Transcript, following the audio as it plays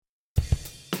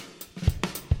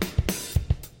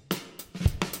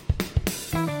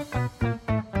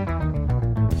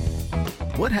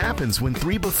What happens when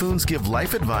three buffoons give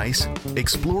life advice,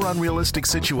 explore unrealistic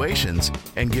situations,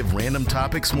 and give random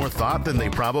topics more thought than they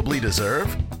probably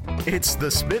deserve? It's the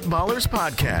Spitballers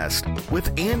Podcast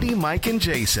with Andy, Mike, and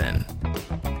Jason.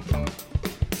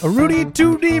 A Rudy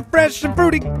Tooty, fresh and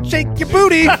fruity, shake your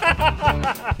booty.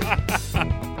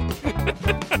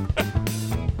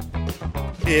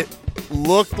 It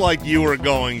looked like you were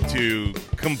going to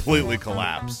completely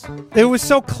collapse. It was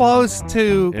so close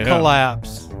to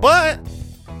collapse. But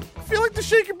I feel like the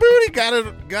shake your booty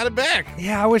got it back.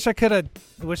 Yeah, I wish I could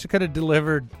have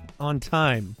delivered on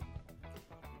time.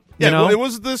 Yeah, You know?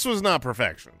 this was not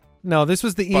perfection. No, this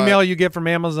was the email you get from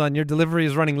Amazon. Your delivery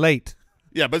is running late.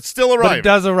 Yeah, but still arrived. But it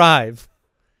does arrive.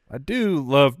 I do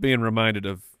love being reminded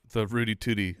of the Rudy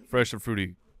Tooty Fresh and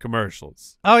Fruity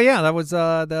commercials. Oh, yeah, that was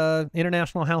the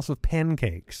International House of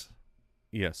Pancakes.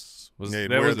 Yes. Was them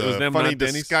funny not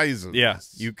Denny's? disguises. Yeah,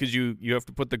 because you have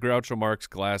to put the Groucho Marx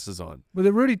glasses on. Well,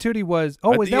 the Rudy Tooty was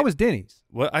that was Denny's.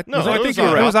 Well, I No, think it was you're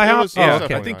right. It was IHOP? Yeah, Oh,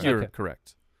 okay. I think you're Okay.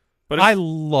 correct. But I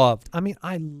loved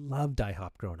IHOP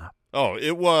growing up. Oh,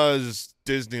 it was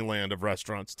Disneyland of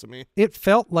restaurants to me. It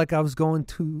felt like I was going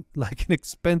to like an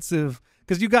expensive,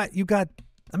 because you got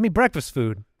breakfast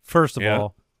food, first of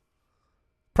all.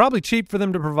 Probably cheap for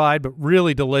them to provide, but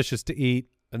really delicious to eat.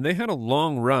 And they had a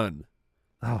long run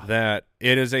that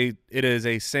it is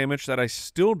a sandwich that I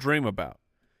still dream about.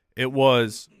 It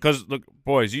was, because look,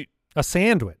 boys, A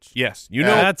sandwich. yes, you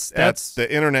know That's the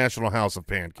International House of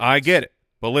Pancakes. I get it.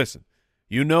 But listen,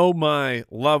 you know my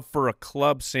love for a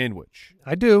club sandwich.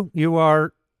 I do. You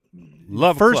are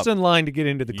Love a first club. in line to get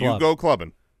into the club. You go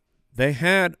clubbing. They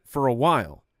had for a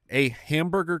while a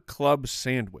hamburger club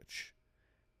sandwich.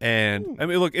 And I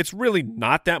mean, look, it's really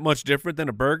not that much different than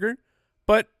a burger,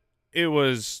 but it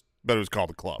was called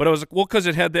a club. But it was because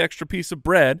it had the extra piece of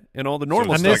bread and all the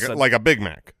normal so stuff. it's like a Big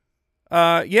Mac.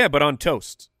 Yeah, but on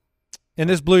toast. And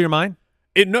this blew your mind?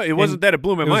 It wasn't that it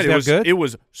blew my mind. Was that good? It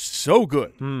was so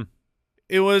good. Mm.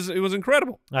 It was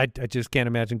incredible. I just can't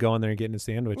imagine going there and getting a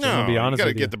sandwich. I'm No, gonna be honest you got to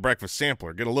with get the breakfast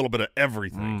sampler. Get a little bit of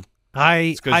everything.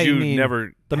 It's because you mean,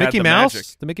 never the had Mickey the Mouse,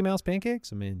 magic. the Mickey Mouse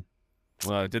pancakes. I mean,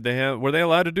 Were they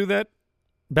allowed to do that?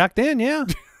 back then, yeah.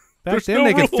 Back There's then, no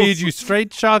they could rules. feed you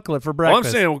straight chocolate for Well, I'm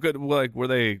breakfast.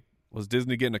 saying, was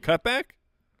Disney getting a cutback?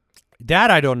 That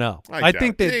I don't know. I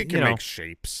think that they can make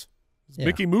shapes. It's Yeah.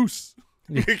 Mickey Mouse.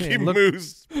 Mickey Look-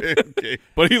 Moose pancake.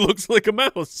 But he looks like a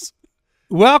mouse.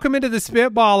 Welcome into the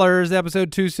Spitballers,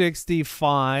 episode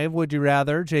 265. Would you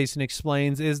rather? Jason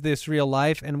explains, is this real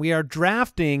life? And we are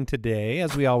drafting today,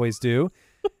 as we always do.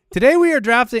 Today we are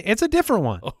drafting, it's a different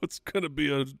one. Oh, it's going to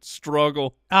be a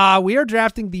struggle. We are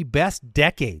drafting the best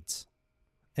decades.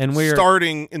 And we're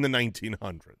Starting in the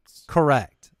 1900s.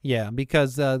 correct. Yeah,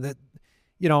 because I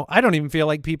don't even feel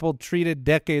like people treated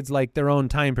decades like their own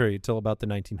time period till about the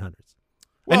 1900s.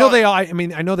 I know they all, I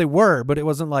know they were, but it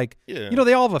wasn't like,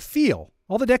 they all have a feel.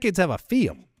 All the decades have a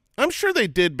feel. I'm sure they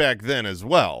did back then as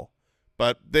well,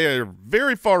 but they're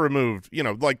very far removed.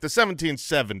 Like the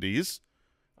 1770s,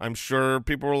 I'm sure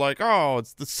people were like, oh,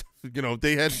 it's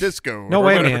they had disco. No or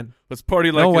way, whatever. man. Let's party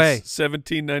like No way. it's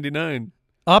 1799.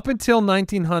 Up until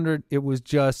 1900, it was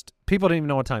just, people didn't even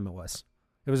know what time it was.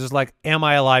 It was just like, am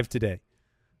I alive today?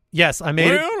 Yes, I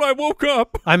made it. I woke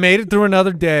up. I made it through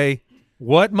another day.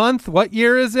 What month? What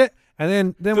year is it?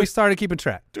 And then we started keeping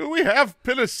track. Do we have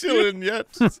penicillin yet?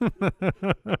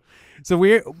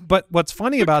 But what's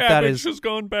funny about that Cabbage is has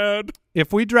gone bad.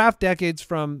 if we draft decades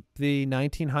from the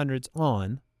 1900s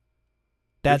on,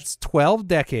 that's 12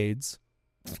 decades,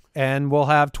 and we'll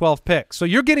have 12 picks. So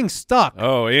you're getting stuck.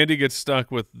 Oh, Andy gets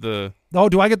stuck with the... Oh,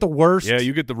 do I get the worst? Yeah,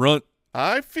 you get the runt.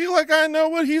 I feel like I know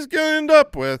what he's going to end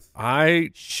up with.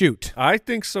 Shoot. I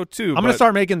think so, too. I'm going to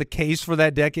start making the case for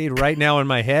that decade right now in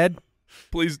my head.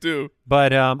 Please do.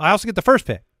 But I also get the first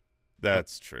pick.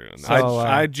 That's true. So,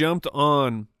 I jumped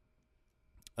on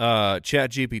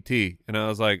ChatGPT, and I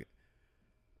was like,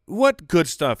 what good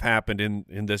stuff happened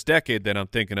in this decade that I'm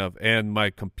thinking of? And my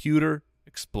computer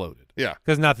exploded. Yeah.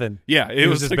 Because nothing. Yeah, it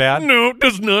was just like, bad? No, it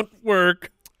does not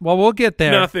work. Well, we'll get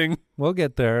there. Nothing. We'll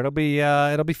get there. It'll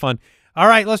be fun. All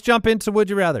right, let's jump into Would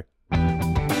You Rather.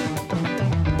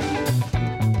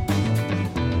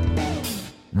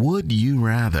 Would you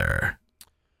rather?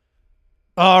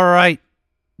 All right.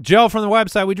 Joe from the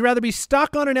website, would you rather be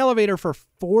stuck on an elevator for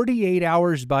 48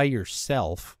 hours by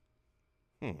yourself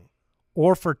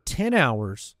or for 10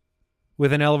 hours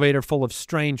with an elevator full of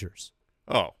strangers?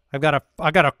 Oh. I got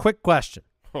a quick question.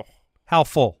 Oh. How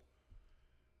full?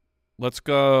 Let's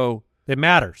go. It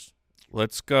matters.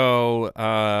 Let's go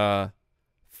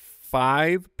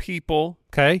 5 people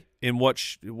Okay. in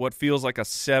what feels like a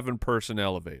 7-person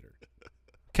elevator.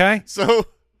 Okay. So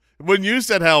When you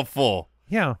said how full,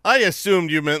 Yeah. I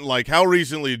assumed you meant like how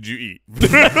recently did you eat?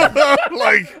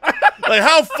 like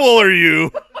how full are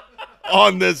you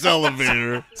on this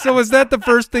elevator? So was that the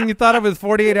first thing you thought of with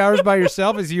 48 hours by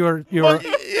yourself? Is you're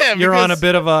on a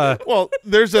bit of a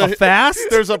there's a fast?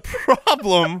 There's a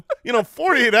problem.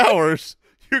 48 hours.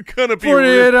 You're gonna be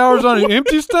 48 hours on an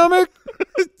empty stomach?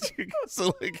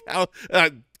 So like how?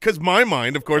 Because my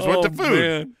mind, of course, went to food.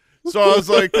 Man. So I was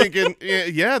like thinking,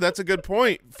 yeah, that's a good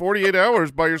point. 48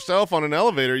 hours by yourself on an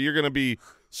elevator, you're going to be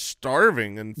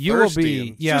starving and You thirsty. will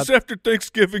be, yeah. Just after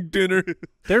Thanksgiving dinner.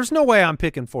 There's no way I'm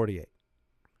picking 48.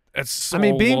 That's so I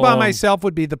mean, being by long. myself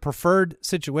would be the preferred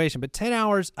situation, but 10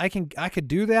 hours, I could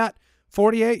do that.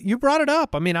 48, you brought it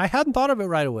up. I mean, I hadn't thought of it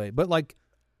right away, but like,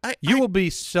 you will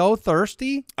be so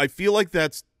thirsty. I feel like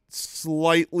that's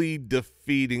slightly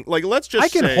defeating. Like, let's just I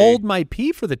can say, hold my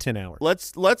pee for the 10 hours.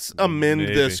 Let's amend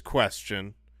Maybe. this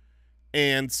question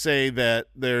and say that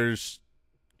there's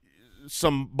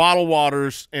some bottled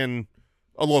waters and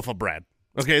a loaf of bread.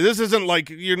 Okay, this isn't like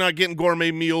you're not getting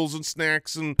gourmet meals and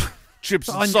snacks and chips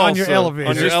and salsa on your elevator.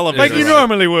 On your Just- elevator, like you right?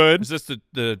 normally would. Is this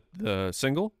the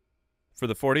single for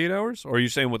the 48 hours, or are you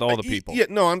saying with all the people? Yeah,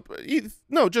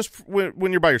 no, just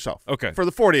when you're by yourself. Okay. For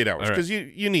the 48 hours, All right. because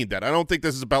you need that. I don't think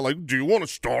this is about like, do you want to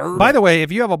starve? By the way,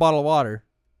 if you have a bottle of water,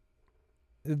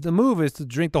 the move is to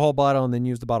drink the whole bottle and then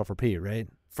use the bottle for pee, right?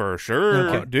 For sure.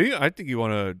 Okay. Do you? I think you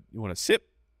want to sip.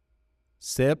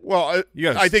 Sip. Well, You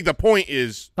gotta I think the point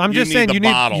is I'm just saying the you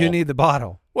bottle. need the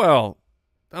bottle. Well,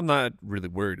 I'm not really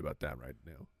worried about that right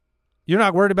now. You're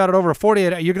not worried about it over a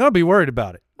 48. You're gonna be worried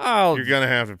about it. You're gonna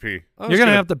have to pee. You're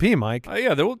gonna have to pee, Mike.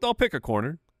 Yeah, I'll pick a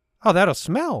corner. Oh, that'll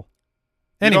smell.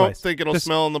 You Anyways, don't think it'll this-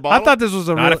 smell in the bottle? I thought this was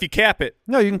a Not real. if you cap it.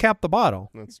 No, you can cap the bottle.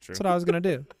 That's true. That's what I was gonna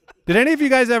do. Did any of you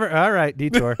guys ever? All right,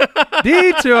 detour.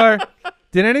 Detour.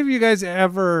 Did any of you guys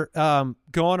ever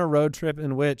go on a road trip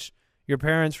in which your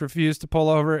parents refused to pull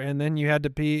over and then you had to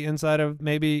pee inside of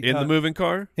maybe In the moving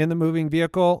car? in the moving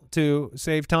vehicle to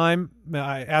save time?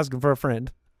 Asking for a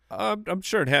friend. I'm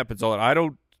sure it happens all.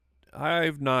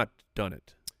 I've not done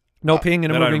it. No peeing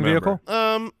in a that I moving remember.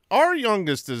 vehicle. Our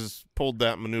youngest has pulled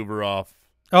that maneuver off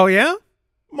Oh yeah.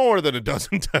 more than a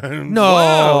dozen times. No,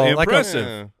 Wow, like a-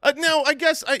 impressive. Yeah. No, I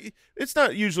guess it's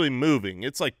not usually moving.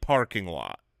 It's like parking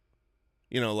lot.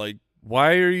 Like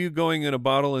Why are you going in a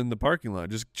bottle in the parking lot?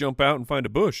 Just jump out and find a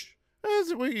bush.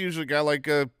 we usually got like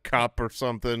a cup or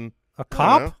something. a I don't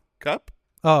cop. know. Cup?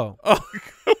 Oh,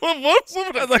 what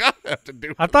would a cup have to do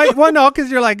with I thought. Well, no, because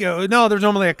you're like, no, there's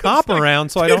normally a cop around,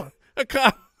 so I don't. A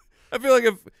cop. I feel like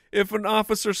if an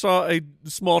officer saw a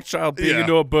small child peeing Yeah.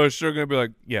 into a bush, they're going to be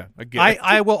like, yeah, I get it.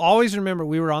 I will always remember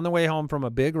we were on the way home from a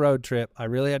big road trip. I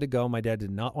really had to go. My dad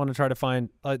did not want to try to find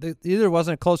either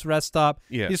wasn't a close rest stop.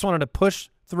 Yeah. He just wanted to push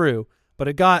through, but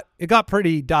it got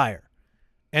pretty dire.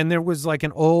 And there was like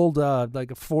an old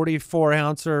like a 44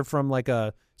 ouncer from like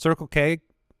a Circle K,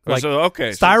 like okay.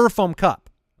 styrofoam cup.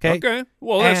 Okay. Okay.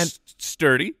 Well, that's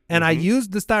sturdy. And I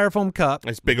used the styrofoam cup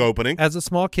Nice big opening. as a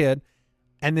small kid,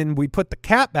 and then we put the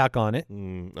cap back on it.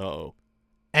 Uh-oh.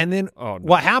 And then Oh, no.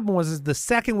 what happened was the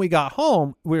second we got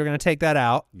home, we were going to take that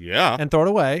out Yeah, and throw it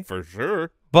away. for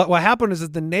sure. But what happened is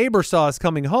that the neighbor saw us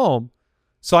coming home.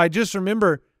 So I just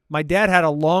remember my dad had a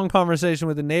long conversation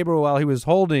with the neighbor while he was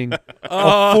holding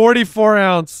a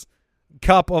 44-ounce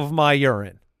cup of my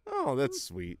urine. Oh, that's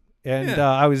sweet. And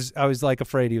I was like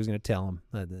afraid he was going to tell him.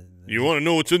 You want to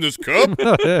know what's in this cup?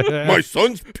 My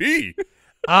son's pee.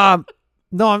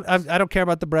 No, I don't care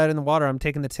about the bread and the water. I'm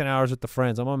taking the 10 hours with the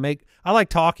friends. I like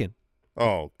talking.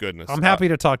 Oh, goodness. I'm happy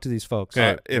to talk to these folks.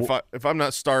 If I'm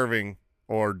not starving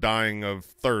or dying of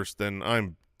thirst, then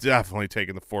I'm definitely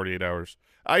taking the 48 hours.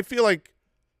 I feel like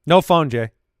No phone, Jay.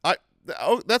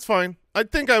 that's fine. I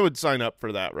think I would sign up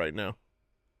for that right now.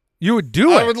 You would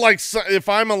do I it. would if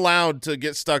I'm allowed to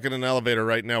get stuck in an elevator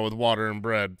right now with water and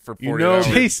bread for 48 hours.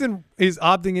 Jason is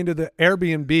opting into the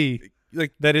Airbnb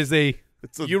Like that is a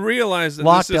you realize that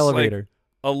locked this is elevator. like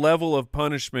a level of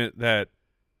punishment that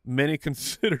many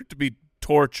consider to be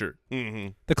torture. Mm-hmm.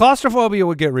 The claustrophobia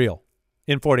would get real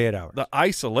in 48 hours. The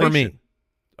isolation. For me.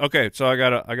 Okay, so I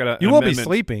got a You will be amendment.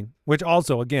 sleeping, which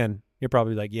also, again, you're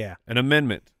probably like, yeah. An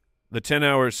amendment. The 10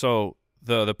 hours, so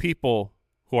the people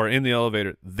who are in the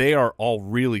elevator, they are all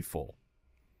really full.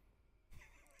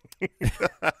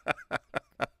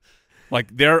 Like,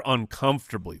 they're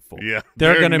uncomfortably full. Yeah,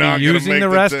 They're gonna be not using make the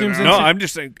 10 restrooms and No, hours. I'm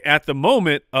just saying, at the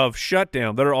moment of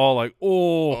shutdown, they're all like,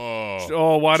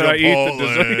 why did I eat the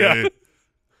dessert? Yeah.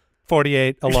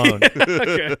 48 alone.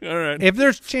 Okay, all right. If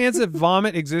there's chance of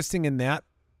vomit existing in that,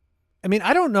 I mean,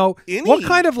 I don't know Any- what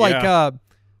kind of like Yeah.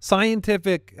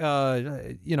 scientific,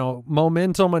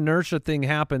 momentum inertia thing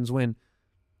happens when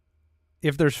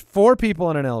if there's 4 people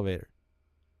in an elevator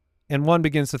and one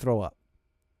begins to throw up.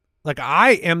 Like,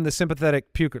 I am the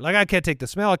sympathetic puker. Like, I can't take the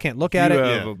smell. I can't look at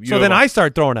it. So then I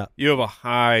start throwing up. You have a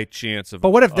high chance of. But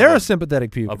what if they're a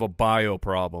sympathetic puker? Of a bio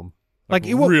problem. Like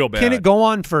real bad. Can it go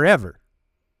on forever?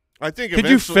 I think. Could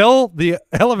you fill the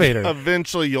elevator?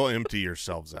 Eventually, you'll empty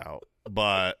yourselves out.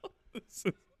 But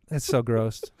it's so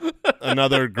gross.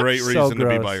 Another great reason to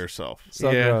be by yourself.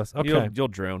 So gross. Okay, you'll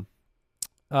drown.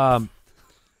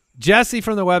 Jesse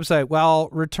from the website, while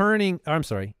retaining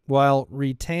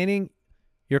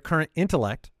your current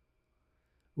intellect,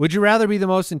 would you rather be the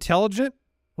most intelligent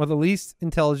or the least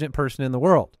intelligent person in the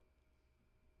world?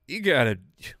 You gotta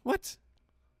what?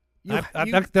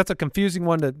 That's a confusing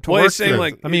one to well, work saying through.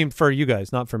 like, I mean, for you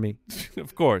guys, not for me.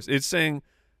 Of course, it's saying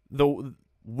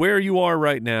where you are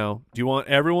right now. Do you want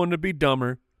everyone to be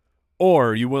dumber,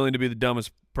 or are you willing to be the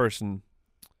dumbest person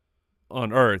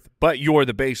on Earth, but you're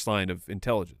the baseline of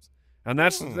intelligence? And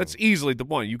that's easily the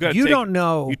one. You don't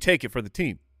know. You take it for the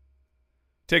team.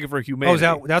 Take it for humanity.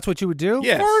 Oh, that's what you would do?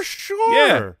 Yes. For sure.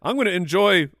 Yeah. I'm going to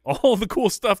enjoy all the cool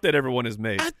stuff that everyone has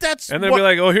made. And they'll be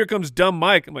like, oh, here comes dumb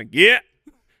Mike. I'm like, yeah,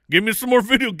 give me some more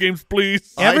video games,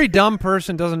 please. Every dumb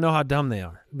person doesn't know how dumb they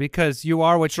are because you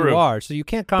are what you are. So you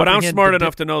can't comprehend. But I'm smart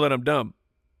enough to know that I'm dumb.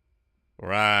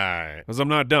 Right. Because I'm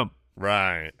not dumb.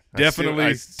 Right.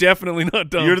 Definitely not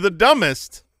dumb. You're the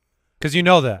dumbest. Because you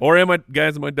know that. Or am I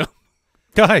dumb?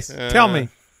 Guys, tell me.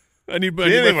 I need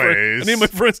my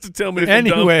friends to tell me if I'm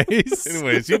dumb.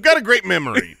 Anyways, you've got a great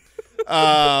memory.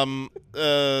 I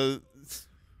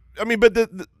mean, but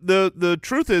the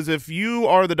truth is, if you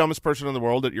are the dumbest person in the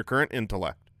world at your current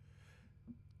intellect,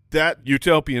 that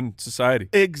utopian society.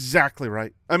 Exactly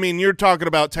right. I mean, you're talking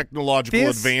about technological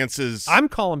advances. I'm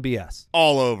calling BS.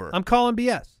 All over. I'm calling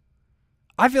BS.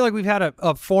 I feel like we've had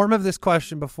a form of this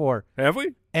question before. Have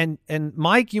we? And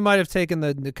Mike, you might have taken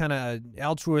the kind of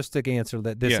altruistic answer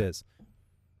that this is.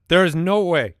 There is no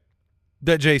way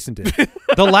that Jason did.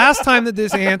 The last time that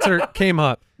this answer came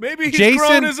up, maybe he's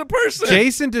grown as a person.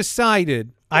 Jason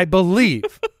decided, I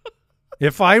believe,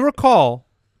 if I recall,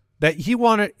 that you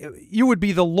would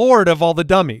be the lord of all the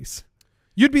dummies.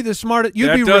 You'd be the smartest.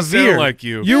 You'd be does revered. Sound like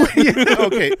you.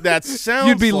 Okay, that sounds.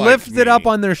 You'd be like lifted me. up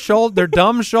on their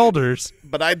dumb shoulders.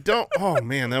 But I don't. Oh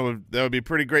man, that would be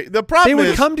pretty great. The problem they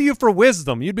would come to you for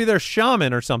wisdom. You'd be their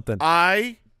shaman or something.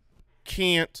 I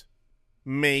can't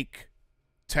make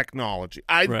technology.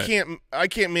 I can't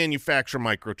manufacture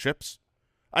microchips.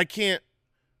 I can't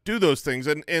do those things.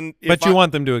 But you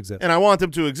want them to exist. And I want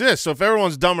them to exist. So if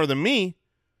everyone's dumber than me,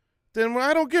 then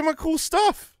I don't get my cool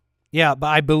stuff. Yeah, but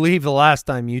I believe the last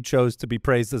time you chose to be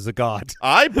praised as a god.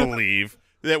 I believe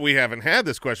that we haven't had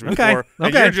this question before,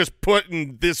 and you're just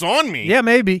putting this on me. Yeah,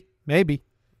 maybe.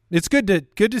 It's good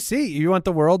to see. You want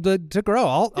the world to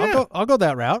grow. I'll go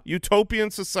that route.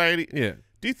 Utopian society. Yeah.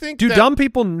 Do you think? Do dumb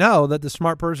people know that the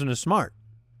smart person is smart?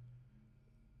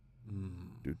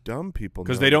 Do dumb people?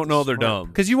 Because they don't know they're dumb.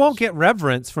 Because you won't get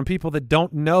reverence from people that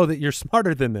don't know that you're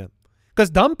smarter than them. Because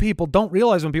dumb people don't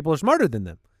realize when people are smarter than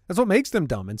them. That's what makes them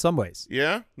dumb in some ways.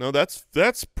 Yeah, no, that's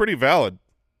pretty valid.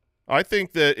 I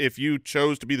think that if you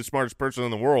chose to be the smartest person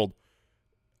in the world,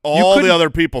 all the other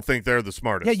people think they're the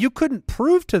smartest. Yeah, you couldn't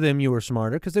prove to them you were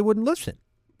smarter because they wouldn't listen.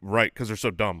 Right, because they're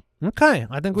so dumb. Okay,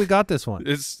 I think we got this one.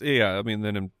 I mean,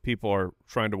 then people are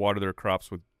trying to water their crops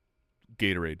with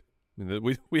Gatorade. I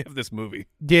mean, we have this movie.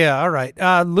 Yeah, all right.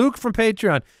 Luke from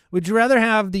Patreon, would you rather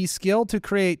have the skill to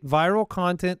create viral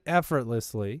content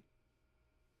effortlessly?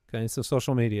 Okay, so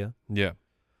social media. Yeah.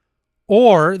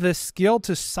 Or the skill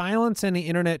to silence any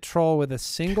internet troll with a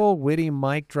single witty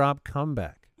mic drop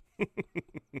comeback.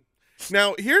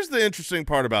 Now, here's the interesting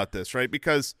part about this, right?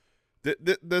 Because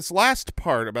this last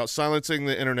part about silencing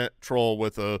the internet troll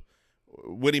with a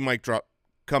witty mic drop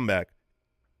comeback,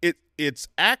 it's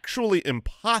actually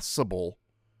impossible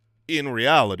in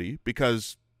reality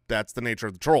because that's the nature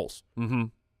of the trolls. Mm-hmm.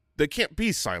 They can't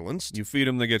be silenced. You feed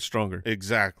them, they get stronger.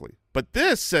 Exactly. But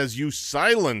this says you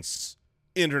silence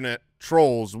internet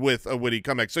trolls with a witty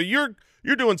comeback. So you're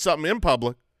doing something in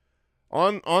public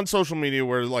on social media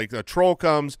where like a troll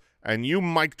comes and you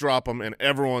mic drop them and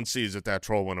everyone sees that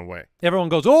troll went away. Everyone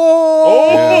goes,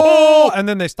 oh! And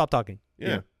then they stop talking.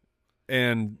 Yeah.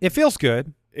 And it feels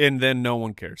good. And then no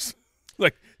one cares.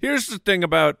 Like, here's the thing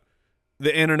about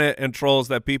the internet and trolls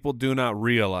that people do not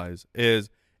realize is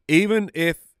even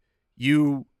if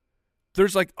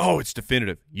there's like, oh, it's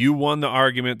definitive. You won the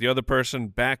argument. The other person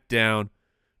backed down.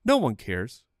 No one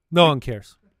cares. No one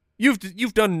cares. You've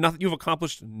done nothing. You've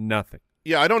accomplished nothing.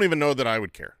 Yeah, I don't even know that I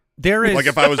would care. There is like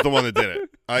if I was the one that did it.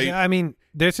 I mean,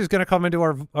 this is going to come into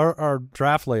our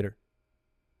draft later.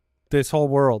 this whole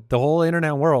world, the whole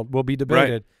internet world, will be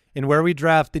debated in where we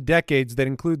draft the decades that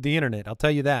include the internet. I'll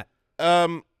tell you that.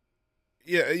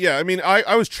 Yeah. I mean,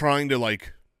 I was trying to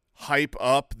like hype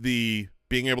up the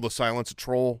being able to silence a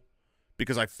troll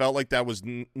because I felt like that was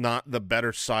not the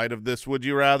better side of this. Would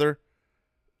you rather?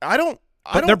 But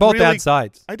they're both bad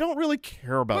sides. I don't really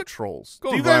care about trolls.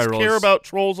 Go Do you guys viral. care about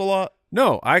trolls a lot?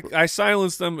 No, I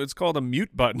silence them. It's called a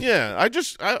mute button. Yeah,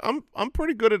 I'm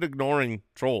pretty good at ignoring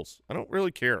trolls. I don't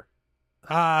really care.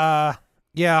 Yeah.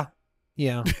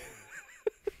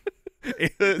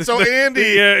 So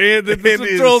Andy,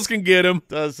 the trolls can get him.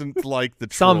 Doesn't like the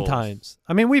trolls. Sometimes.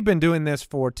 I mean, we've been doing this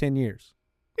for 10 years.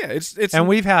 Yeah, it's and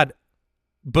we've had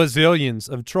bazillions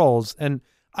of trolls. And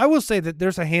I will say that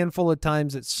there's a handful of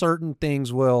times that certain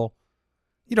things will,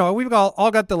 we've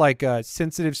all got the like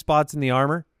sensitive spots in the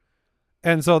armor.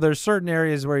 And so there's certain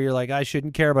areas where you're like, I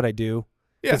shouldn't care, but I do.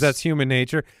 Because that's human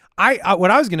nature.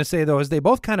 What I was going to say, though, is they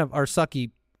both kind of are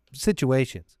sucky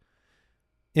situations,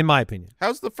 in my opinion.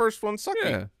 How's the first one sucky?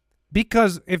 Yeah.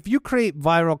 Because if you create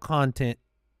viral content,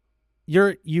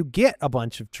 you get a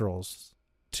bunch of trolls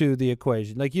to the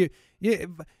equation. Like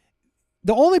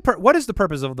what is the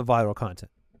purpose of the viral content?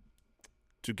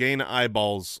 To gain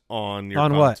eyeballs on your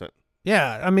on content. What?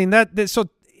 Yeah, I mean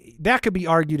so that could be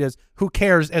argued as who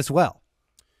cares as well.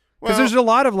 Because there's a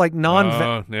lot of like you know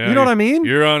what I mean?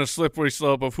 You're on a slippery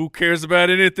slope of who cares about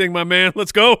anything, my man.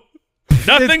 Let's go.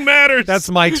 Nothing matters.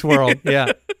 That's Mike's world.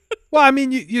 Yeah. Well, I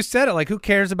mean, you said it. Like, who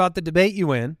cares about the debate you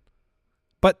win?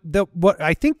 But what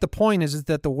I think the point is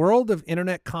that the world of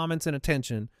internet comments and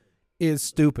attention is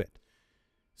stupid.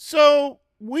 So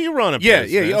we run a business.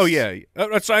 Yeah. Oh, yeah.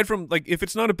 Aside from like, if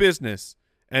it's not a business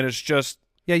and it's just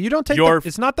you don't take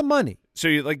it's not the money. So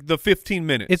you like the 15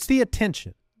 minutes. It's the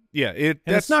attention. Yeah,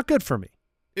 it's not good for me.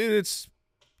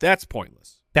 That's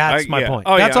pointless. That's my point.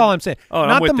 Oh, that's all I'm saying. Oh,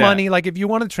 not I'm with the that. money. Like if you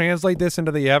want to translate this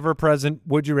into the ever-present,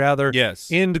 would you rather? Yes.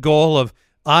 End goal of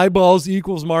eyeballs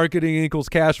equals marketing equals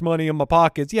cash money in my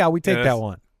pockets. Yeah, we take that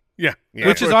one. Yeah.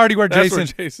 Which is already where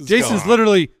Jason's Jason's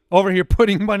literally over here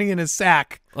putting money in his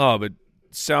sack. Oh, but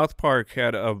South Park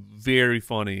had a very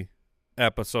funny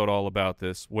episode all about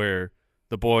this, where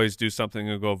the boys do something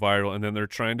and go viral, and then they're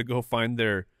trying to go find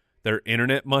their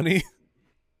internet money.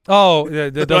 Oh,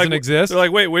 that doesn't exist? They're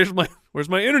like, wait, where's my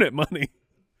internet money?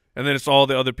 And then it's all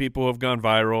the other people who have gone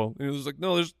viral. And it was like,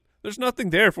 no, there's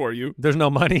nothing there for you. There's no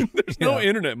money. There's no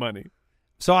internet money.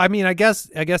 So I mean, I guess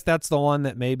that's the one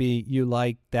that maybe you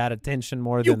like that attention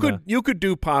more than you could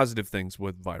do positive things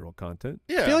with viral content.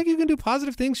 Yeah. I feel like you can do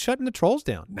positive things shutting the trolls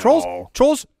down. No.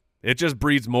 Trolls. It just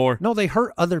breeds more. No, they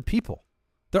hurt other people.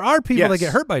 There are people that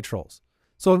get hurt by trolls.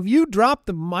 So if you drop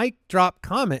the mic drop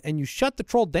comment and you shut the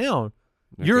troll down,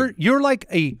 you're like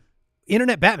a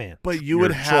internet Batman. But you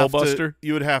would have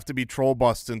to be troll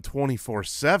busting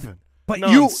 24/7. But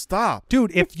non-stop.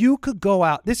 Dude, if you could go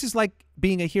out, this is like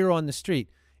being a hero on the street.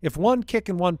 If one kick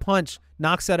and one punch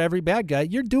knocks out every bad guy,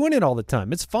 you're doing it all the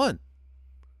time. It's fun.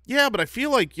 Yeah, but I feel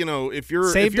like, if you're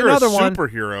a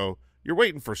superhero, you're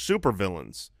waiting for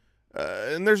supervillains.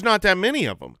 And there's not that many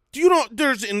of them.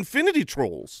 There's infinity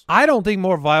trolls. I don't think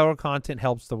more viral content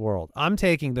helps the world. I'm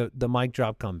taking the mic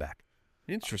drop comeback.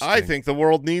 Interesting. I think the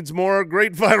world needs more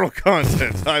great viral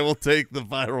content. I will take the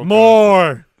viral more.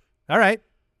 content. All right.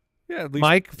 Yeah, at least,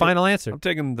 Mike, final answer. I'm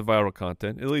taking the viral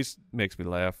content. At least makes me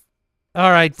laugh.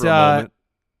 All right. For a moment.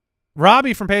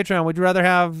 Robbie from Patreon, would you rather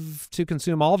have to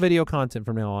consume all video content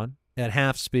from now on at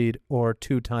half speed or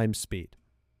 2 times speed?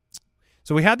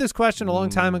 So we had this question a long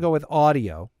time ago with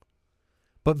audio,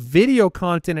 but video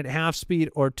content at half speed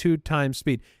or 2 times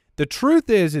speed. The truth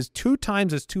is 2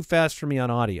 times is too fast for me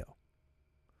on audio.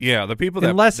 Yeah, the people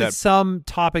unless it's some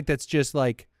topic that's just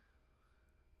like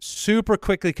super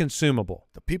quickly consumable.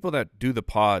 The people that do the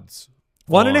pods.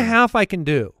 1.5 I can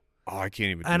do. Oh, I can't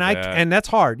even do and that. And that's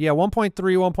hard. Yeah, 1.3,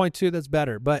 1.2, that's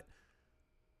better. But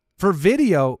for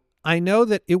video, I know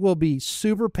that it will be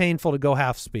super painful to go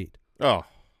half speed. Oh.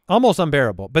 Almost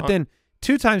unbearable. But then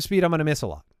 2 times speed, I'm going to miss a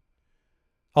lot.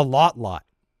 A lot.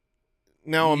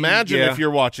 Now imagine if you're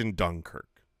watching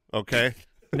Dunkirk, okay?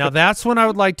 Now that's when I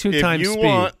would like 2 times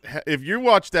speed. If you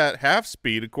watch that half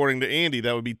speed, according to Andy,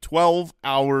 that would be 12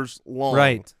 hours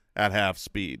long at half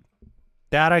speed.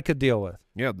 That I could deal with.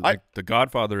 Yeah, the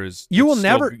Godfather is.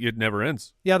 It never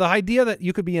ends. Yeah, the idea that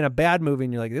you could be in a bad movie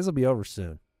and you're like, this will be over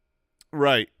soon.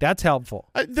 Right. That's helpful.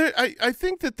 I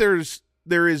think that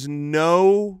there is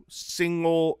no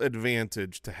single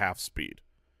advantage to half speed.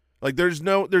 Like there's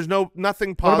nothing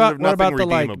positive, nothing what about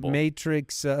redeemable. The like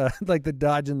Matrix, like the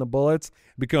dodging the bullets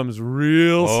becomes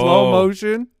real slow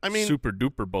motion? I mean, super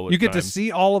duper bullet. You get to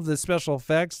see all of the special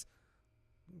effects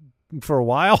for a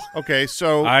while. Okay,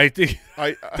 so I think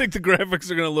I the graphics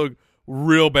are going to look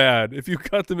real bad if you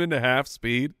cut them into half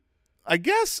speed. I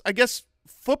guess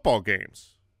football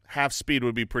games half speed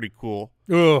would be pretty cool.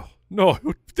 Ugh, no,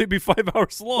 they'd be 5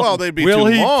 hours long. Well, they'd be Will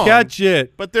too he long. catch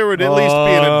it? But there would at least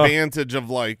be an advantage of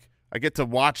like I get to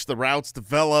watch the routes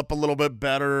develop a little bit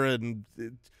better and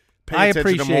pay I attention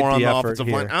to appreciate more on the the effort offensive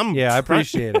here. line. I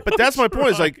appreciate it. But that's my point.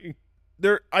 Is like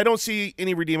I don't see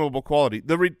any redeemable quality.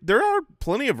 There are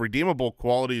plenty of redeemable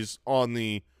qualities on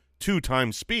the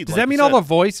 2x speed. Does like that mean you all said. the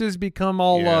voices become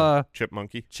all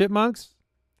chipmunky? chipmunks?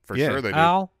 For Yeah. sure they do.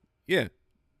 Owl? yeah.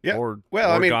 Yeah. Or,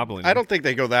 Well, or I mean, gobbling. I don't think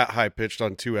they go that high pitched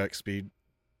on 2x speed.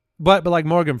 But like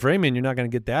Morgan Freeman, you're not going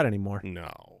to get that anymore. No.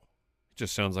 It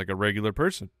just sounds like a regular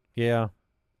person. Yeah.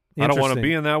 I don't want to Interesting.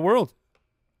 be in that world.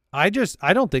 I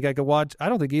don't think I could watch. I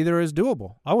don't think either is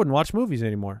doable. I wouldn't watch movies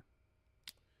anymore.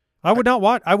 I would not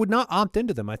watch. I would not opt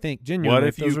into them. I think genuinely. What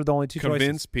if those you were the only two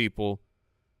convince choices. people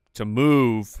to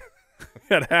move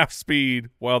at half speed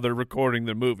while they're recording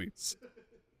their movies?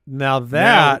 Now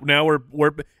that now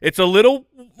we're it's a little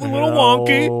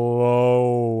wonky.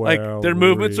 Oh, Like well, their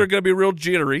movements we- are going to be real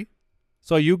jittery,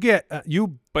 So you get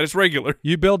but it's regular.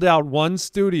 you build out one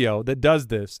studio that does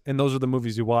this, and those are the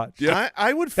movies you watch. Yeah.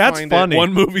 I would That's find funny.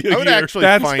 One movie a I would year. actually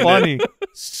That's find funny. it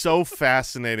so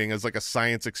fascinating as like a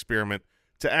science experiment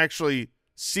to actually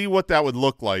see what that would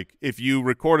look like if you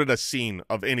recorded a scene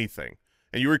of anything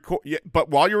and you record. But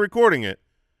while you're recording it,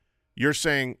 you're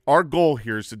saying our goal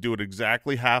here is to do it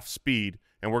exactly half speed,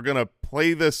 and we're gonna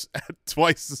play this at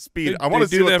twice the speed. I want to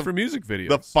do see what that for music videos.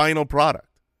 the final product.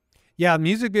 Yeah,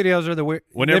 music videos are the weird.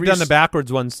 Whenever They've you done the s-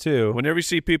 backwards ones too. Whenever you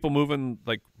see people moving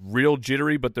like real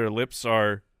jittery, but their lips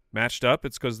are matched up,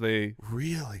 it's because they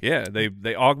Really?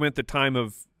 they augment the time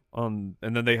of and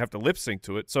then they have to lip sync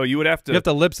to it. So you would have you have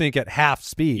to lip sync at half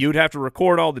speed. you'd have to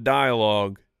record all the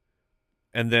dialogue,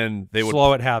 and then they would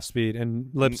slow at half speed and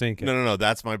lip sync it. No.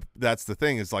 That's the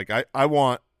thing. Is like I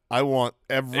want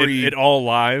every it all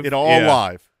live. Yeah.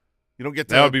 live. You don't get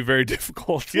to. That would be very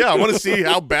difficult. Yeah, I want to see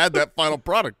how bad that final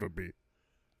product would be.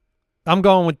 I'm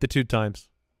going with the 2 times.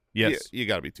 Yes. You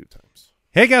got to be 2 times.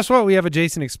 Hey, guess what? We have a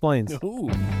Jason Explains.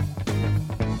 Ooh.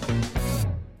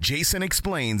 Jason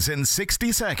explains in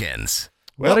 60 seconds.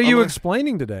 Well, what are I'm you gonna-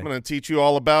 explaining today? I'm going to teach you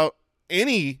all about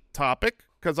any topic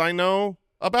because I know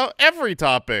about every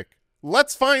topic.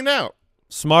 Let's find out.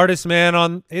 Smartest man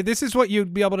on. Hey, this is what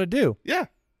you'd be able to do. Yeah.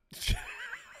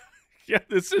 Yeah,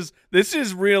 this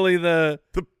is really the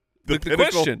pinnacle,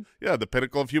 question. Yeah, the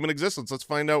pinnacle of human existence. Let's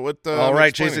find out what. All I'm right,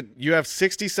 explaining. Jason, you have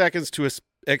 60 seconds to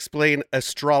explain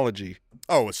astrology.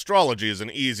 Oh, astrology is an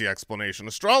easy explanation.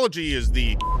 Astrology is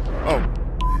the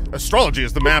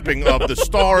mapping of the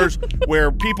stars,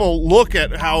 where people look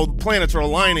at how planets are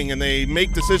aligning and they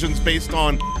make decisions based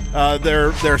on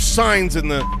their signs in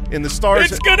the stars.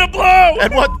 It's gonna blow.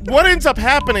 And what ends up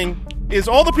happening is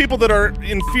all the people that are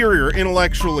inferior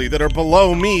intellectually, that are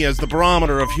below me as the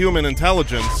barometer of human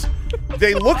intelligence,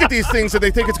 they look at these things and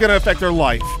they think it's going to affect their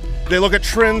life. They look at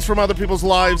trends from other people's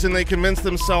lives and they convince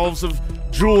themselves of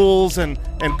jewels and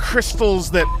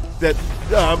crystals that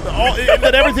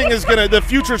everything is the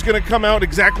future is going to come out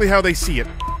exactly how they see it.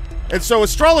 And so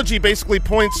astrology basically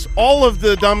points all of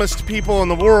the dumbest people in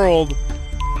the world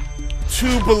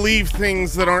to believe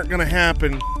things that aren't going to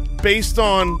happen based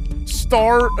on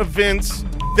star events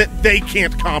that they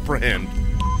can't comprehend.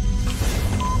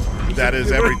 That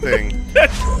is everything.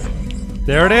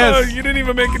 There it Oh, is. you didn't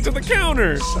even make it to the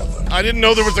counter. I didn't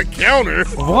know there was a counter.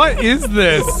 What is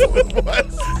this? What?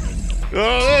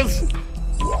 Oh, that's...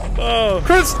 Oh,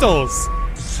 Crystals.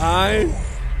 I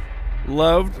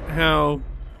loved how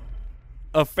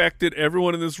affected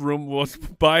everyone in this room was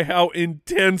by how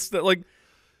intense that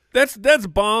that's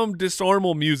bomb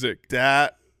disarmal music.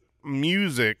 That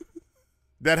music,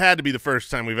 that had to be the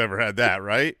first time we've ever had that,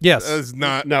 right? Yes. That's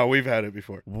not... No, we've had it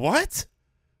before. What?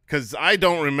 Because I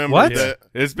don't remember What? that.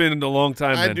 It's been a long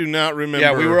time. I then. do not remember.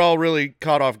 Yeah, we were all really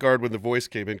caught off guard when the voice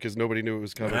came in because nobody knew it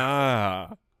was coming.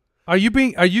 Ah, Are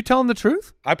you telling the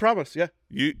truth? I promise, yeah.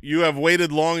 You have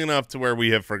waited long enough to where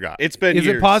we have forgot. It's been Is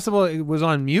years. it possible it was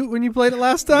on mute when you played it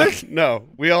last time? No,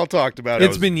 we all talked about it.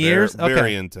 It's been years? Very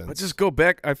Okay. intense. let's just go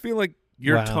back. I feel like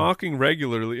you're Wow. talking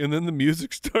regularly, and then the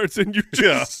music starts, and you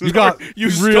just You got you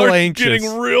real start anxious.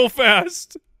 getting real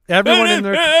fast. Everyone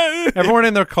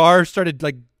in their car started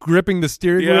like gripping the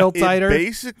steering Yeah. wheel It tighter.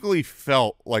 basically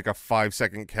felt like a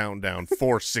 5-second countdown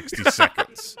for 60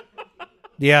 seconds.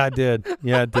 Yeah, it did.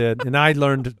 Yeah, it did. And I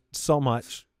learned so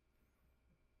much.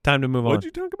 Time to move on. What'd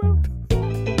you talk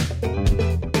about?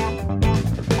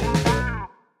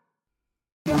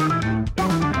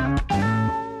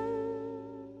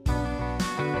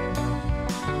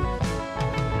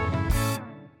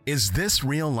 Is this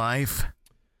real life?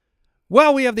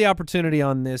 Well, we have the opportunity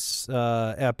on this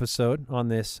episode, on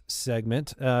this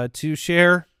segment, to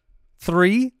share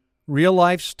 3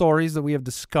 real-life stories that we have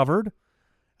discovered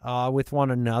with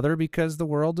one another because the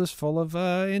world is full of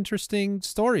interesting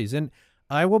stories. And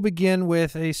I will begin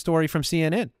with a story from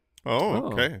CNN.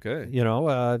 Oh, okay. Okay. You know,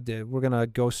 we're going to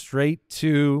go straight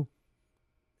to,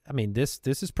 I mean, this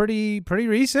is pretty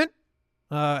recent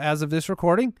as of this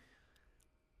recording.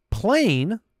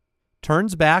 Plane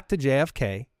turns back to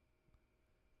JFK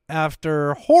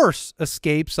after horse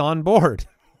escapes on board.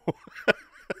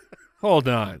 Hold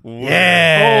on.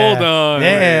 Yeah. Hold on.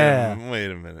 Yeah.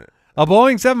 Wait a minute. A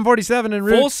Boeing 747 en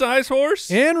route, Full-size horse?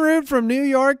 en route from New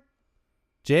York,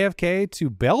 JFK to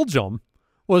Belgium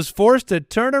was forced to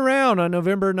turn around on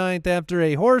November 9th after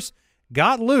a horse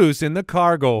got loose in the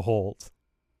cargo hold.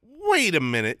 Wait a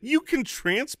minute. You can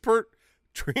transfer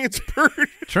Transport.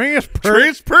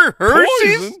 Hershey's?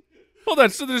 Poison? Hold on.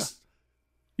 So there's...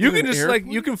 You In can an just,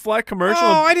 airplane? you can fly commercial.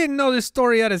 Oh, I didn't know this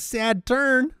story had a sad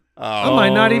turn. Oh. I might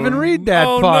not even read that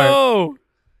part. No.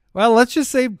 Well, let's just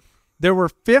say there were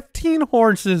 15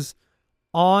 horses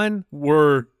on.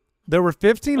 There were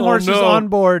 15 horses no. on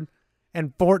board,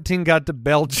 and 14 got to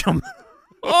Belgium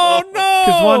Oh, no.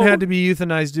 because one had to be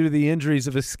euthanized due to the injuries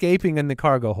of escaping in the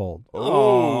cargo hold.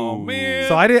 Oh, man.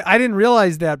 So I didn't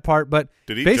realize that part, but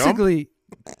Did he basically,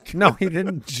 no, he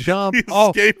didn't jump. He Oh,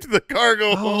 escaped the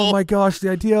cargo oh hole. my gosh, the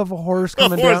idea of a horse A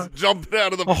coming horse down, jumping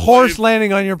out of the a horse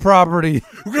landing on your property.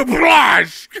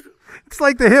 Blash! It's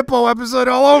like the hippo episode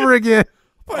all over again.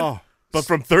 Oh, but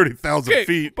from 30,000 Okay,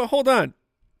 feet. but hold on.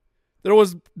 There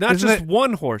was not Isn't just it-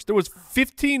 one horse. There was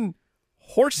 15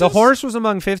 horses. The horse was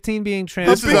among 15 being This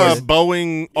is transported. a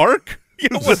Boeing Ark?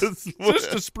 Is this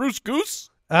the spruce goose?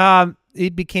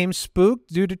 It became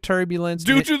spooked due to turbulence.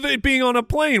 Due to it being on a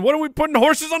plane. What are we putting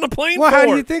horses on a plane Well, for? how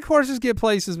do you think horses get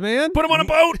places, man? Put them on a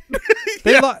boat.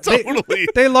 They, Yeah, lo- totally.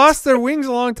 they lost their wings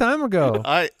a long time ago.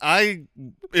 I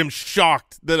am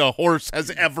shocked that a horse has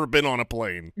ever been on a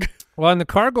plane. Well, in the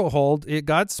cargo hold, it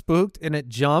got spooked and it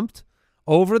jumped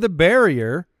over the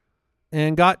barrier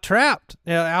and got trapped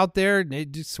out there.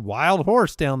 Just wild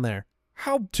horse down there.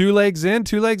 How 2 legs in,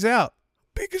 2 legs out.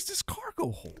 big is this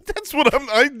cargo hold? That's what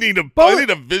I need Boat- I need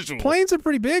a visual. Planes are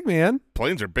pretty big, man.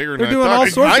 Planes are bigger They're than doing I all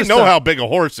thought. sorts I of know stuff. how big a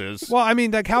horse is. Well, I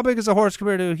mean, like, how big is a horse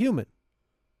compared to a human?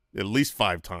 At least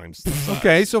 5 times.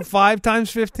 Okay, so 5 times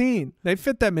 15. They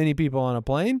fit that many people on a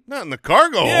plane. Not in the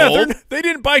cargo Yeah, hold. they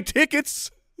didn't buy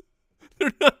tickets.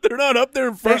 They're not up there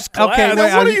in first Okay, class. wait, Now,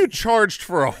 what I'm- are you charged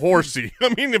for a horsey?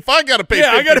 I mean, if I got to pay Yeah,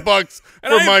 I 50 gotta- bucks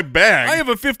and for I my have- bag. I have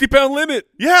a 50-pound limit.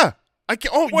 yeah. I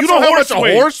can, oh, What's you know a how much a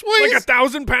weigh? horse weighs? Like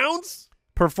 1,000 pounds?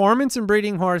 Performance and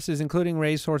breeding horses, including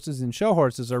race horses and show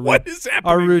horses, are What is are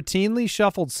happening? routinely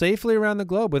shuffled safely around the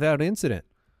globe without incident.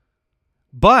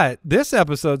 But this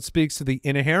episode speaks to the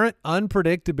inherent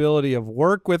unpredictability of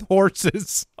work with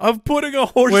horses, Of putting a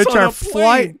horse which on are a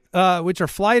plane.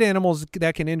 flight animals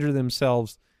that can injure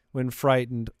themselves when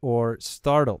frightened or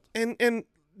startled. And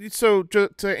so to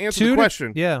answer Two the to-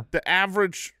 question, yeah. the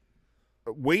average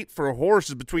weight for a horse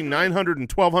is between 900 and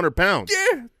 1,200 pounds.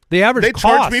 Yeah. The average They cost.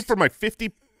 charge me for my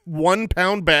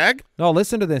 51-pound bag? No,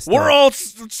 listen to this. We're though. all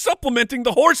supplementing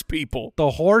the horse people.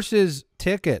 The horses'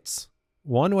 tickets,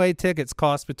 one-way tickets,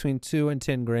 cost between $2,000 and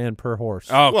 $10,000 per horse.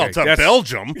 Oh, Well, to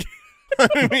Belgium.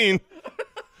 I mean,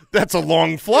 that's a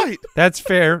long flight. That's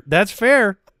fair. That's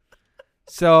fair.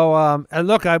 So, and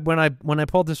look, when I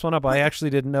pulled this one up, I actually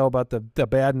didn't know about the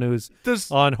bad news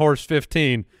Does on horse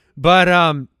 15. But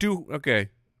okay.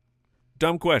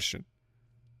 Dumb question.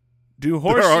 Do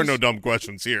horses There are no dumb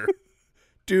questions here.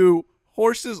 do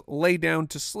horses lay down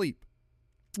to sleep?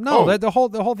 no, Oh. the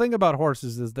whole thing about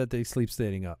horses is that they sleep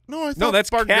standing up. No, I thought No, that's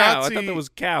cow. I Bargatze- thought that was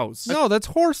cows. No, that's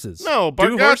horses. No, Do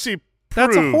Bargatze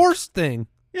that's a proved- horse thing.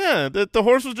 Yeah, the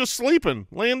horse was just sleeping,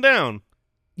 laying down.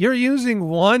 You're using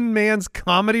one man's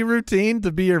comedy routine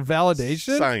to be your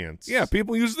validation. Science. Yeah,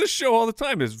 people use this show all the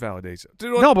time as validation.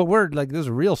 No, but we're like, this is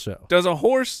a real show. Does a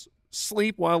horse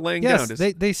sleep while laying Yes,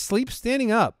 down? they sleep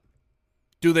standing up.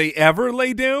 Do they ever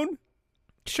lay down?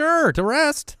 Sure, to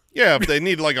rest. Yeah, if they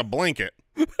need like a blanket.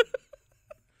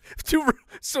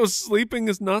 So sleeping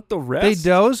is not the rest? They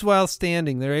doze while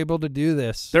standing. They're able to do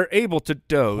this. They're able to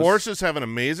doze. Horses have an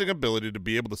amazing ability to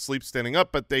be able to sleep standing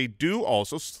up, but they do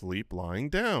also sleep lying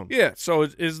down. Yeah, so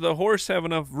is the horse have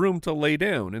enough room to lay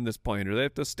down in this plane, or they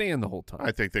have to stand the whole time?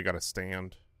 I think they got to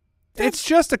stand. It's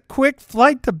just a quick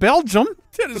flight to Belgium.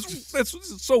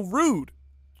 That's so rude.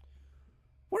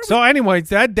 So, anyways,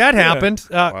 that happened.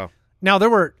 Wow. Now there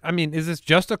were. I mean, is this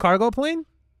just a cargo plane?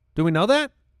 Do we know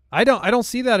that? I don't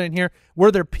see that in here.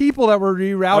 Were there people that were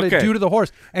rerouted due to the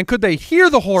horse? And could they hear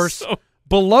the horse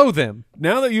below them?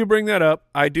 Now that you bring that up,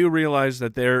 I do realize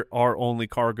that there are only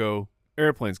cargo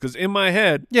airplanes. Because in my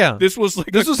head, this was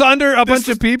under a bunch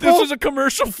of people? This was a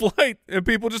commercial flight, and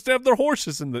people just have their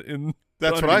horses in.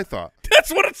 That's what I thought.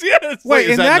 That's what it's. Yes. Wait,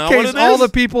 in that not what case, it all is? the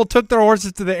people took their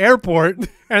horses to the airport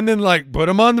and then put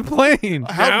them on the plane.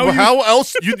 How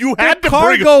else? You had to bring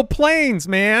cargo planes,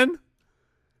 man.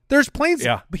 There's planes.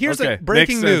 Yeah. Here's Okay.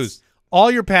 breaking Makes sense. news. All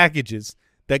your packages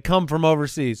that come from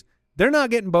overseas, they're not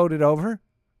getting boated over.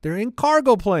 They're in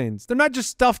cargo planes. They're not just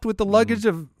stuffed with the luggage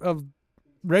of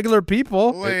regular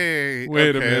people. Wait a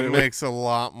okay, minute. It makes a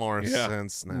lot more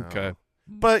sense now. Okay.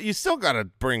 But you still got to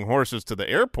bring horses to the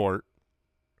airport.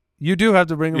 You do have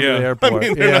to bring them to the I airport.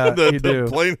 mean, you the do.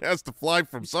 plane has to fly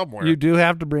from somewhere. You do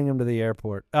have to bring them to the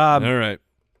airport. All right.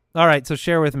 All right, so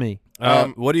share with me.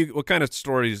 What kind of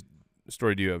story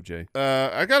do you have, Jay?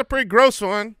 I got a pretty gross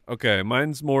one. Okay,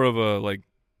 mine's more of a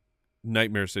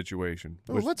nightmare situation.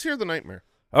 Well, let's hear the nightmare.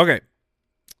 Okay.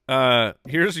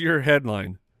 Here's your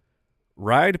headline.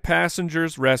 Ride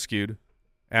passengers rescued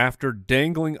after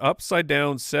dangling upside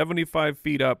down 75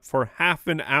 feet up for half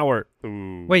an hour.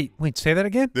 Ooh. Wait, say that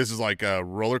again? This is like a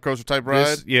roller coaster type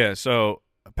ride? So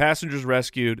passengers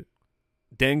rescued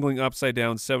dangling upside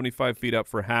down 75 feet up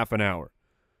for half an hour.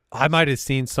 I might have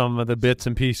seen some of the bits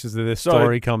and pieces of this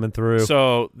story coming through.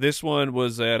 So this one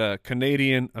was at a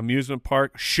Canadian amusement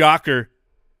park. Shocker.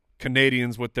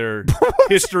 Canadians with their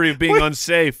history of being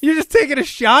unsafe. You're just taking a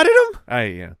shot at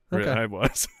them? Okay. I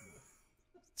was.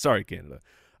 Sorry, Canada.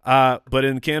 But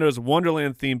in Canada's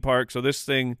Wonderland theme park, so this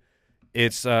thing,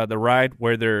 it's the ride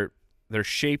where they're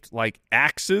shaped like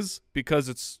axes because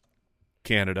it's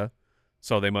Canada,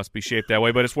 so they must be shaped that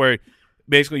way. But it's where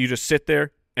basically you just sit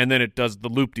there and then it does the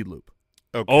loop-de-loop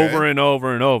over and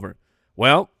over and over.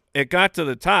 Well, it got to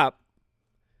the top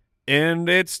and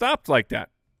it stopped like that.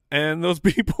 And those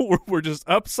people were just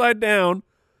upside down,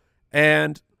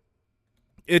 and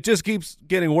it just keeps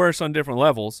getting worse on different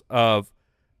levels. Of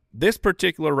this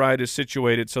particular ride is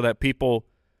situated so that people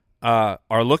are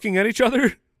looking at each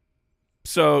other,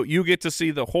 so you get to see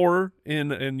the horror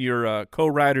in your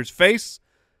co-rider's face.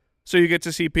 So you get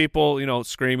to see people,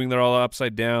 screaming. They're all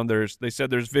upside down. They said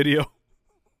there's video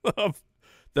of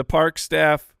the park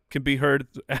staff can be heard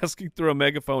asking through a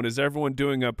megaphone, "Is everyone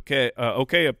doing okay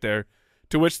up there?"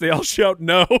 To which they all shout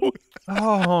no.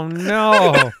 Oh,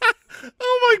 no.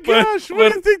 Oh, my gosh. What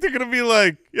do you think they're going to be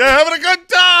like? Yeah, having a good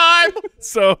time.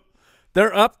 So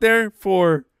they're up there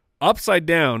upside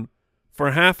down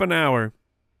for half an hour.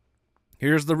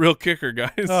 Here's the real kicker,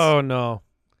 guys. Oh, no.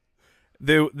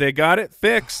 They got it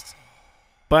fixed,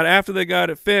 but after they got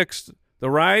it fixed, the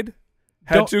ride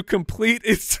had to complete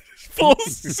its full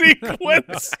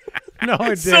sequence. No, it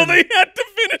didn't. So they had to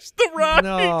finish the ride.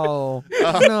 No.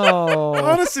 No.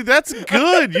 Honestly, that's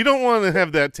good. You don't want to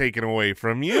have that taken away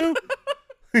from you.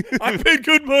 I paid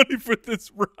good money for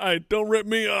this ride. Don't rip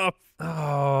me off.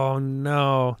 Oh,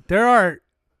 no.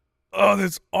 Oh,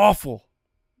 that's awful.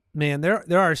 Man,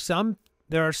 there are some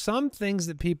things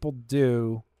that people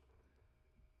do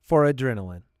for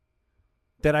adrenaline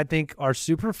that I think are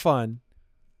super fun.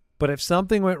 But if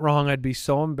something went wrong, I'd be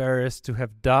so embarrassed to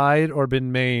have died or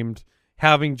been maimed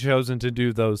having chosen to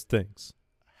do those things.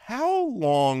 How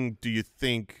long do you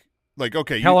think,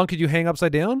 how long could you hang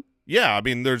upside down? Yeah, I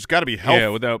mean, there's got to be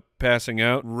health without passing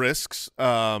out. risks.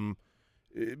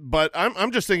 But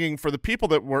I'm just thinking for the people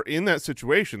that were in that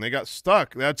situation, they got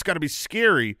stuck. That's got to be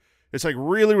scary. It's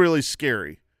really, really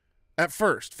scary at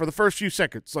first, for the first few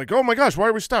seconds. Like, oh my gosh, why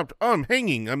are we stopped? Oh, I'm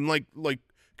hanging. I'm like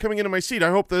coming into my seat. I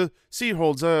hope the seat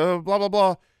holds, blah, blah,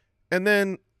 blah. And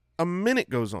then a minute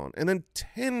goes on, and then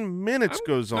 10 minutes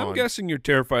goes on. I'm guessing you're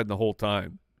terrified the whole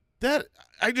time. That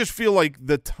I just feel like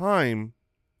the time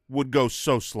would go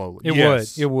so slowly.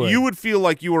 It would. You would feel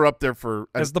like you were up there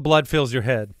as the blood fills your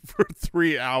head for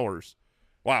 3 hours.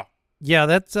 Wow. Yeah,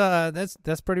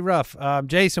 that's pretty rough.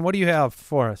 Jason, what do you have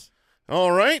for us?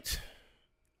 All right.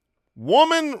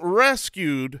 Woman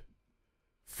rescued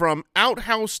from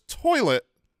outhouse toilet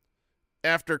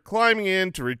after climbing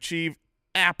in to retrieve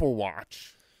Apple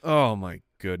Watch. Oh my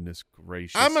goodness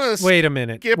gracious! I'm gonna wait a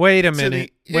minute.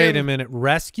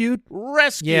 Rescued?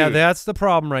 Rescued. Yeah, that's the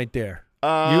problem right there.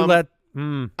 Bad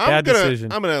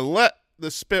decision. I'm gonna let the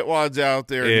spitwads out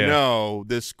there know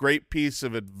this great piece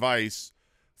of advice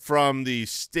from the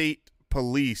state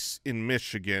police in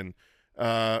Michigan.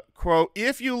 Quote: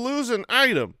 if you lose an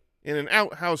item in an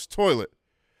outhouse toilet,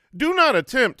 do not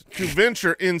attempt to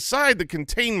venture inside the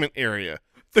containment area.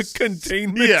 The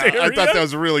containment area? I thought that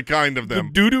was really kind of them.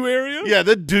 The doo-doo area? Yeah,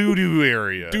 the doo-doo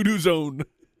area. Doo-doo zone.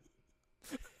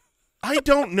 I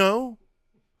don't know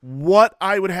what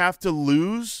I would have to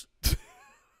lose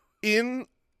in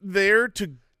there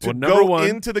to Well, go one,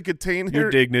 into the container. Your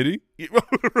dignity.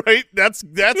 Right? That's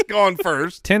gone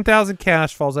first. 10,000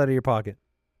 cash falls out of your pocket.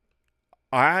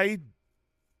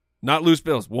 Not loose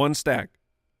bills. One stack.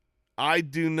 I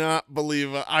do not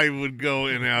believe I would go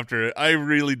in after it. I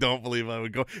really don't believe I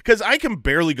would go because I can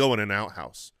barely go in an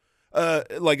outhouse.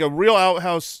 Like a real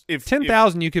outhouse. If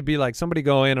 10,000, you could be like, somebody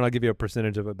go in and I'll give you a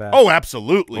percentage of it back. Oh,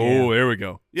 absolutely. Oh, there we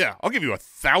go. Yeah, I'll give you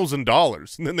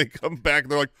 $1,000, and then they come back.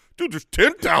 And they're like, dude, there's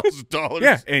 $10,000.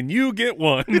 Yeah, and you get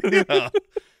one. Yeah.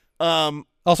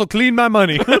 Also, clean my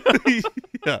money.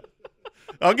 Yeah.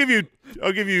 I'll give you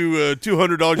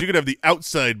 $200. You can have the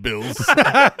outside bills.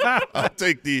 I'll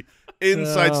take the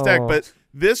inside stack. But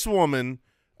this woman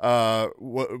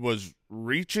was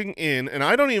reaching in, and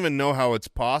I don't even know how it's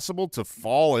possible to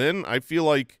fall in. I feel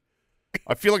like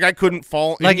I couldn't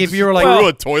fall Like in if you were like through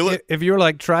a toilet. If you were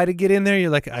like, try to get in there, you're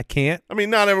like, I can't. I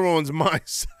mean, not everyone's my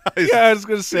size. Yeah, I was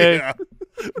gonna say. Yeah.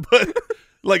 But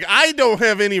like, I don't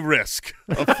have any risk.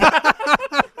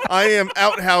 I am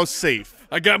outhouse safe.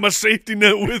 I got my safety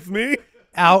net with me.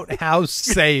 Outhouse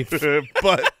safe.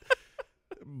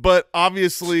 But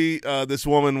obviously, this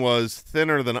woman was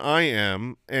thinner than I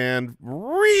am and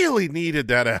really needed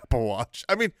that Apple Watch.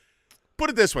 I mean, put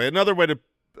it this way: another way to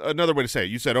say it.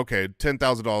 You said, okay,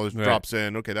 $10,000 drops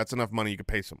in. Okay, that's enough money you could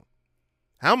pay someone.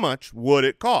 How much would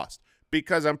it cost?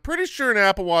 Because I'm pretty sure an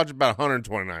Apple Watch is about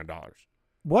 $129.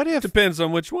 What if Depends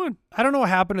on which one. I don't know what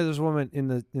happened to this woman in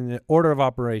the order of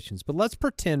operations, but let's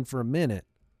pretend for a minute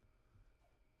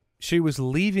she was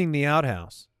leaving the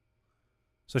outhouse.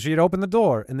 So she had opened the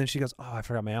door, and then she goes, oh, I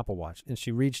forgot my Apple Watch. And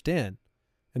she reached in,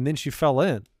 and then she fell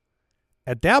in.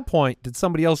 At that point, did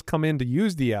somebody else come in to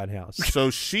use the outhouse? So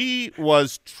she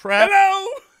was trapped. Hello.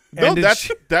 No, And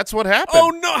that's what happened. Oh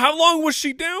no! How long was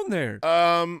she down there?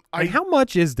 And how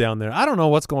much is down there? I don't know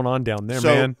what's going on down there,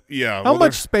 man. Yeah. How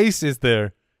much space is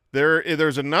there?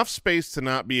 There's enough space to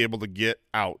not be able to get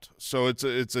out. So it's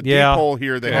a deep Yeah. hole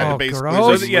here. They had to basically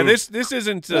gross. So, yeah, this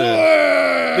isn't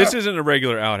this isn't a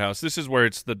regular outhouse. This is where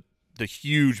it's the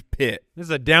huge pit. This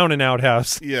is a down and out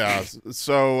house. Yeah.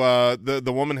 So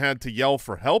the woman had to yell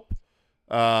for help,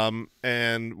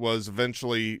 and was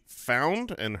eventually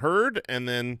found and heard, and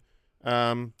then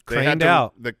Craned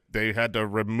out. They had to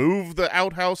remove the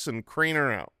outhouse and crane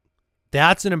her out.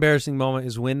 That's an embarrassing moment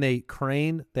is when they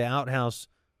crane the outhouse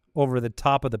over the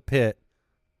top of the pit,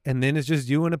 and then it's just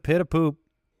you in a pit of poop.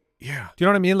 Yeah. Do you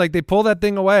know what I mean? Like they pull that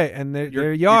thing away, and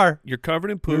there you are. You're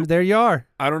covered in poop. There you are.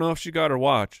 I don't know if she got her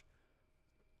watch.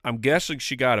 I'm guessing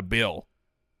she got a bill.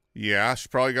 Yeah, she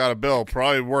probably got a bill.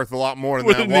 Probably worth a lot more than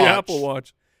With that the watch. Apple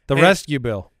Watch. The And- rescue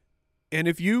bill. And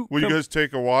if you Will you guys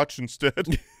take a watch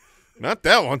instead? Not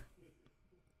that one.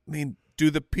 I mean,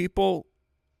 do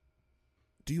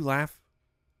you laugh?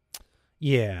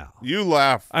 Yeah. You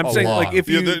laugh. I'm a saying, lot. like, if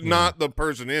You're you- not the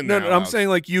person in No, there. I'm saying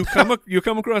like you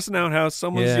come across an outhouse,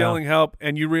 someone's Yeah. yelling help,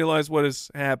 and you realize what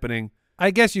is happening. I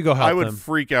guess you go help I would them.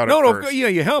 freak out. No, at no, first. yeah,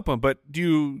 you help them, but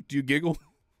do you giggle?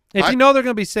 If you know they're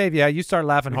going to be safe, yeah, you start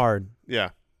laughing hard.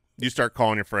 Yeah. You start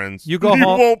calling your friends. You go You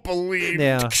home. won't believe.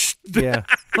 Yeah. Yeah.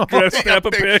 Gotta snap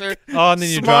a pic. Picture. Oh, and then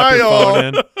you drop your Smile.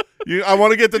 phone in. I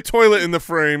want to get the toilet in the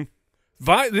frame.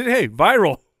 Hey,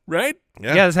 viral, right?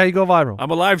 Yeah, that's how you go viral.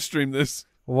 I'm a live stream this.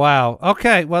 Wow.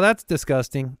 Okay. Well, that's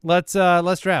disgusting. Let's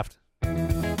draft.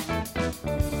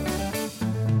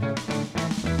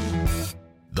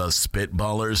 The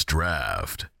Spitballers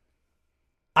Draft.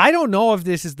 I don't know if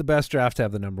this is the best draft to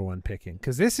have the number one pick in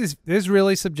because this is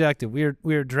really subjective.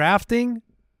 We're drafting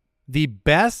the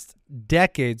best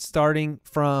decade starting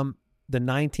from the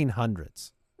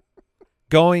 1900s,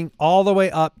 going all the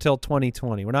way up till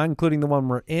 2020. We're not including the one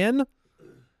we're in,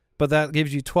 but that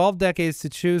gives you 12 decades to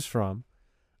choose from.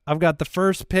 I've got the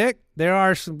first pick. There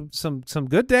are some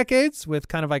good decades with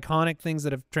kind of iconic things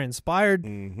that have transpired,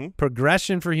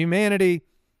 progression for humanity.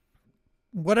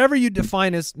 Whatever you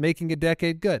define as making a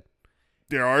decade good.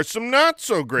 There are some not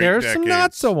so great. There are decades. some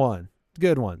not so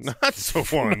good ones. Not so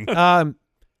one.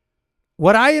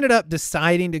 What I ended up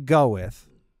deciding to go with,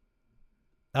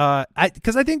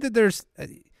 because I think that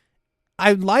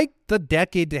I like the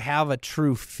decade to have a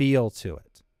true feel to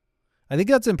it. I think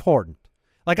that's important.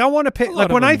 Like I want to pick. A lot Like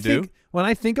of when I them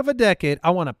do. think of a decade,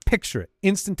 I want to picture it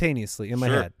instantaneously in my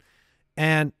Sure. head.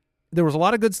 And there was a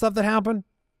lot of good stuff that happened.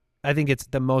 I think it's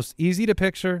the most easy to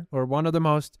picture, or one of the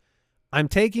most. I'm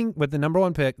taking with the number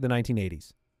one pick the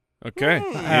 1980s. Okay.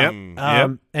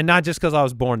 Yep. And not just because I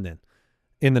was born then,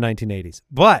 in the 1980s,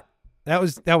 but that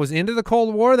was into the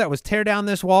Cold War. That was tear down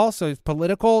this wall. So it's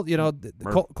political. You know, the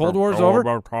Cold War is over.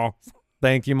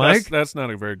 Thank you, Mike. That's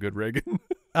not a very good Reagan.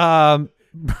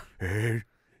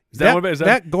 Is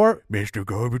that Gore? Mr.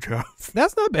 Gorbachev?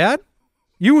 That's not bad.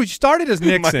 You started as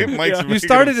Nixon. Mike's You making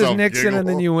started as himself Nixon, giggle. and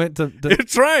then you went to.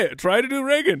 Try it. Try to do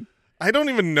Reagan. I don't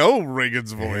even know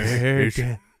Reagan's voice.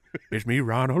 It's me,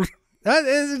 Ronald.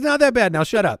 It's not that bad. Now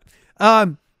shut up.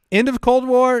 End of Cold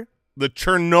War. The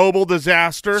Chernobyl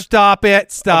disaster Stop it.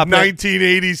 of Stop it.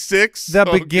 1986. The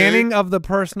Okay. beginning of the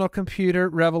personal computer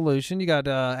revolution. You got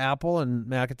Apple and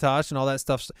Macintosh and all that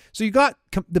stuff. So you got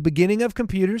the beginning of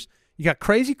computers. You got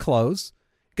crazy clothes.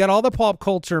 You got all the pop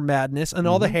culture madness and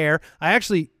all the hair. I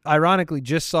actually, ironically,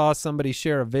 just saw somebody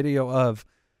share a video of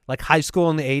like high school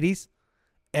in the 80s.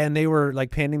 And they were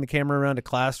like panning the camera around a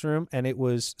classroom. And it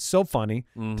was so funny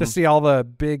to see all the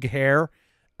big hair.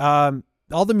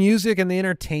 All the music and the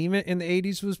entertainment in the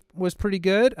 80s was pretty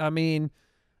good. I mean,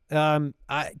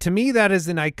 to me, that is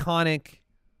an iconic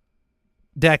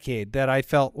decade that I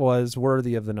felt was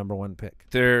worthy of the number one pick.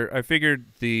 I figured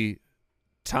the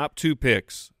top two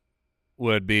picks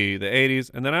would be the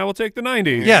 80s, and then I will take the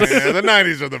 90s. Yes. Yeah, the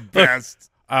 90s are the best.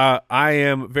 I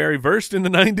am very versed in the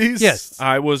 90s. Yes.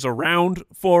 I was around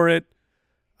for it.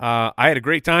 I had a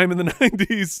great time in the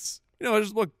 90s. You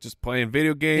know, just playing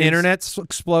video games. Internet's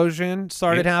explosion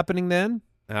started happening then,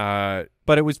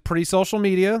 but it was pre-social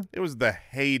media. It was the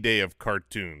heyday of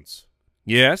cartoons.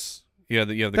 Yes. Yeah,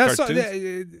 the That's cartoons.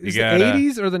 Is got, the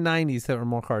 80s or the 90s that were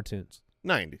more cartoons?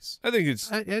 90s. I think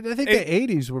it's I think the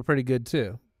 80s were pretty good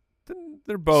too.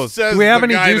 they're both. Says Do we have the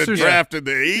any guy that juicers? drafted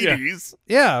the 80s.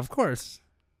 Yeah, of course.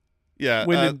 Yeah,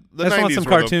 When the I just 90s want some were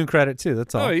cartoon credit too.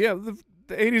 That's all. Oh yeah, the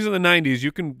 80s and the 90s.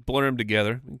 You can blur them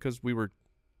together because we were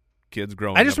kids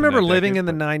growing. I just up remember in that living decade, in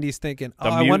the but- 90s thinking,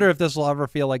 I wonder if this will ever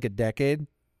feel like a decade.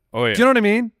 Oh yeah. Do you know what I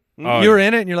mean? Oh, You were yeah.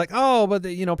 in it and you're like, oh, but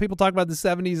people talk about the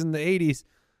 70s and the 80s.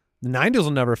 The 90s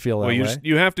will never feel that Well, way.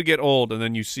 you have to get old, and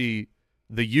then you see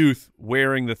the youth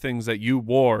wearing the things that you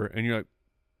wore, and you're like,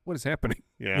 "What is happening?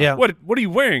 Yeah. What are you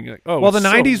wearing?" Like, oh, well, the it's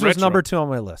so 90s was retro. number 2 on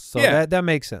my list, so Yeah. that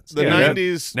makes sense. The Yeah,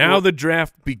 90s. Now were- the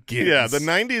draft begins. Yeah, the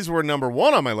 90s were number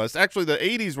 1 on my list. Actually, the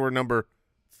 80s were number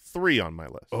 3 on my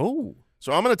list. Oh,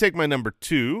 So I'm going to take my number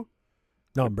 2,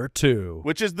 Number 2.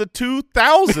 which is the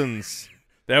 2000s.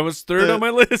 that was third on my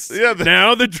list. yeah,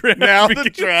 now the draft. Now the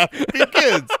begins. draft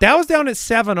begins. That was down at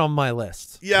 7 on my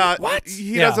list. Yeah, What?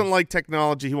 he Yeah. doesn't like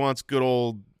technology. He wants good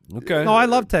old. Okay. No, I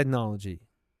love technology.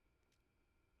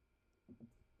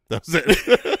 That's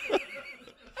it.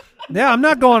 Yeah, I'm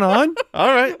not going on.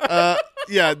 All right.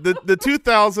 Yeah, the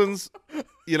 2000s.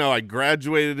 I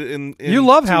graduated in You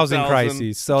love housing 2000.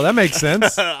 crises, so that makes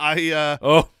sense.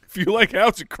 Oh, if you like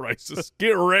housing crisis,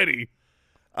 get ready.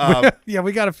 Yeah,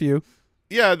 we got a few.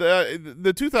 Yeah,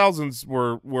 the 2000s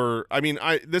were. I mean,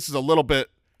 this is a little bit,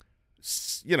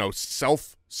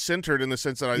 self-centered in the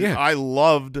sense that I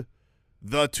loved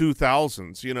the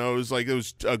 2000s. It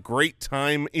was a great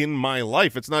time in my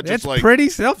life. It's not just It's pretty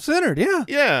self-centered, yeah.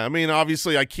 yeah. I mean,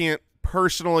 obviously, I can't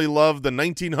personally love the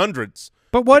 1900s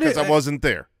But what because is I wasn't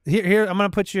there. here? I'm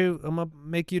gonna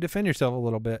make you defend yourself a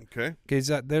little bit. Okay. Because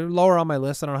they're lower on my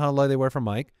list. I don't know how low they were for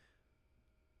Mike.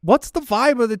 What's the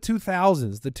vibe of the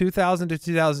 2000s, the 2000 to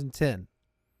 2010?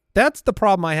 That's the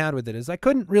problem I had with it. Is I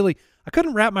couldn't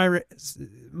wrap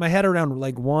my head around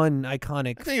like one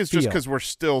iconic. I think it's just feel. because we're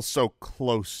still so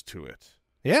close to it.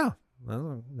 Yeah,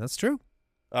 that's true.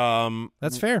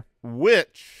 That's fair.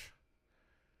 Which,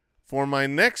 for my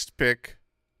next pick,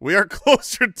 we are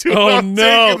closer to. Oh, I'm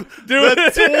no. taking Do the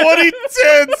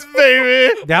 2010s,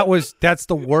 baby. That's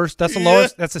the worst. That's the Yeah.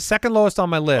 lowest. That's the second lowest on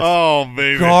my list. Oh,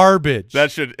 baby. Garbage. That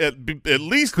should at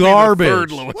least Garbage. be the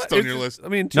third lowest What? on It's your just- list. I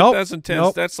mean, Nope.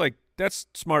 2010s. Nope. That's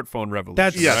smartphone revolution.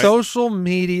 That's Yes. social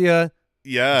media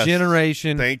Yes.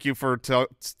 generation. Thank you for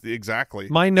exactly.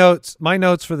 My notes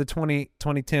for the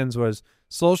 2010s was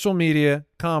social media,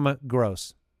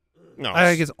 gross. No, I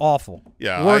think it's awful.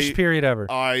 Yeah, Worst period ever.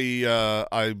 I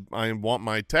want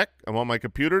my tech. I want my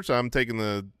computer. So I'm taking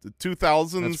the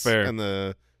 2000s That's fair. and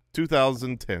the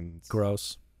 2010s.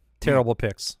 Gross. Terrible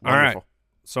picks. All right. Wonderful.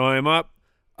 So I'm up.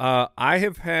 I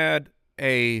have had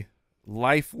a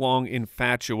lifelong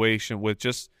infatuation with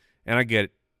and I get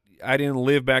it. I didn't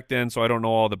live back then, so I don't know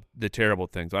all the terrible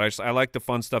things. But I like the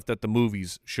fun stuff that the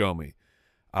movies show me.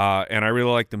 And I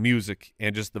really like the music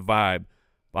and just the vibe.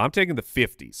 But I'm taking the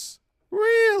 50s.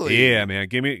 Really? Yeah, man.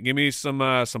 Give me some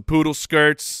poodle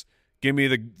skirts. Give me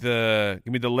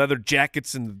the leather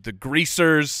jackets and the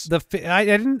greasers. I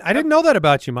didn't know that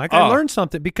about you, Mike. I Oh. learned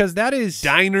something because that is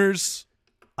Diners.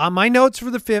 my notes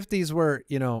for the 50s were,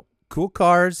 cool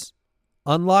cars,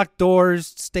 unlocked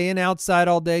doors, staying outside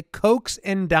all day, Cokes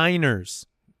and diners.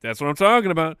 That's what I'm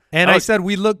talking about. And I said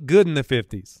we look good in the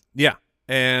 50s. Yeah,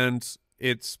 and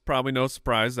it's probably no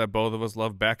surprise that both of us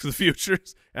love Back to the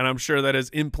Futures, and I'm sure that has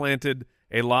implanted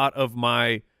a lot of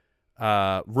my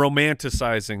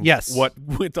romanticizing what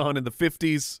went on in the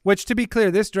 50s. Which, to be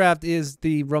clear, this draft is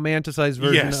the romanticized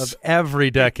version of every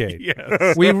decade.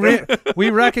 Yes. We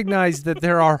recognize that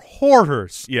there are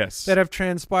horrors that have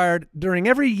transpired during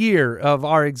every year of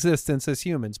our existence as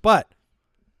humans, but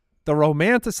the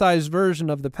romanticized version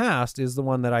of the past is the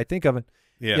one that I think of. It.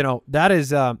 Yeah. You know, that is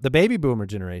the baby boomer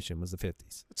generation was the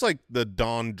 50s. It's like the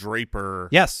Don Draper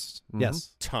yes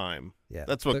time. Yeah.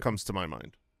 That's what comes to my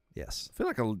mind. Yes. I feel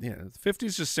like the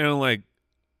 50s just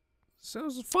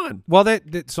sounds fun. Well,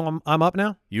 so I'm up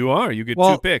now? You are. You get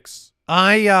 2 picks. The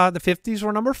 50s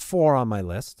were number 4 on my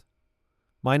list.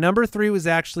 My number 3 was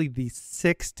actually the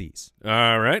 60s.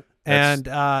 All right.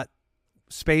 And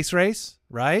space race,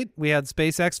 right? We had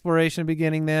space exploration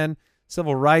beginning then,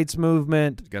 civil rights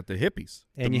movement. You got the hippies.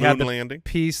 And the you had moon the landing.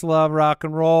 peace, love, rock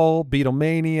and roll,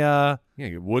 Beatlemania. Yeah, you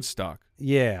get Woodstock.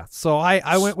 Yeah. So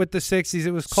I went with the 60s.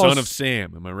 It was close. Son of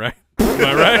Sam. Am I right? Am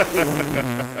I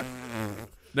right?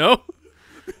 No?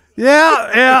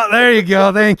 Yeah, there you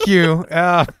go. Thank you.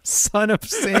 Son of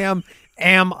Sam,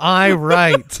 am I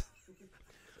right?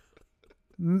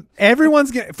 Everyone's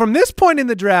going from this point in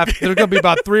the draft, there's going to be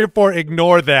about 3 or 4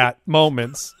 ignore that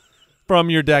moments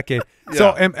from your decade. Yeah.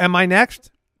 So am I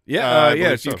next? Yeah, I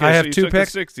believe so. so. Okay, I have you 2 took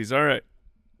picks. The 60s. All right.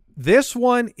 This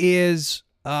one is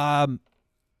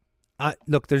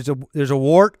look, there's a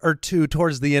wart or 2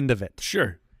 towards the end of it.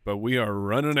 Sure. But we are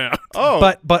running out. Oh,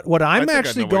 But what I'm think I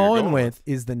actually know where you're going going with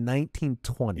is the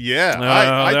 1920s. yeah.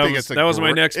 I think that was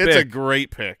my next It's a pick. great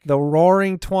pick. The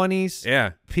Roaring 20s.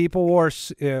 Yeah. People wore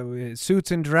suits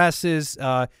and dresses.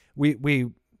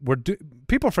 People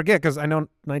forget because I know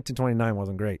 1929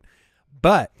 wasn't great,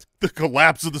 but The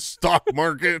collapse of the stock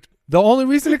market. the only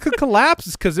reason it could collapse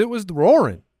is because it was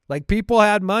roaring. Like people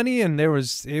had money and it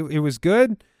was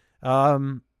good,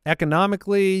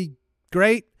 economically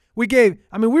great. We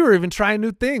were even trying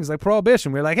new things like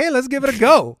prohibition. We were like, hey, let's give it a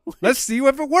go. Let's see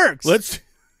if it works.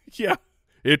 Yeah.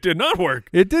 It did not work.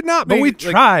 It did not, but we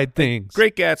tried things.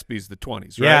 Great Gatsby's the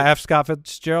 20s, right? Yeah, F. Scott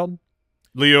Fitzgerald.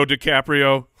 Leo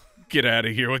DiCaprio, get out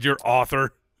of here with your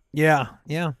author. Yeah.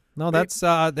 No, that's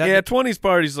that. Yeah, 20s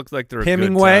parties look like they're a good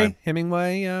Hemingway. time.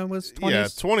 Hemingway was 20s. Yeah,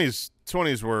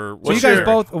 20s were. So you What's guys your-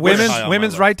 both what's high on my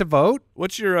women's list? right to vote.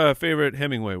 What's your favorite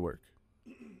Hemingway work?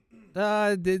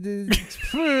 Well,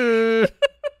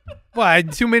 I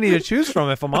had too many to choose from,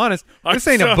 if I'm honest. This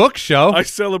ain't a book show. I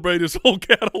celebrate his whole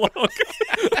catalog.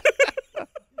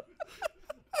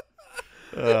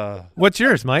 What's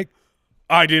yours, Mike?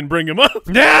 I didn't bring him up.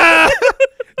 Yeah,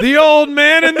 The Old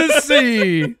Man in the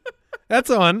Sea. That's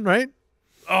on, right?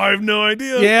 I have no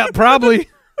idea. Yeah, probably.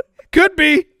 Could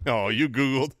be. Oh, you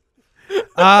Googled.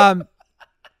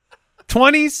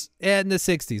 20s and the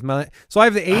 60s. So I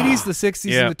have the 80s, the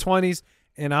 60s, yeah. and the 20s,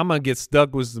 and I'm going to get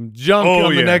stuck with some junk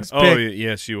on the next pick. Oh,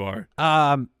 yes, you are.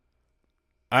 I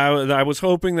was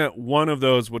hoping that one of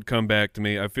those would come back to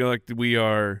me. I feel like we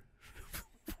are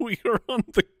on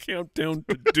the countdown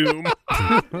to doom.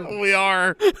 We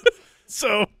are.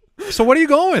 So what are you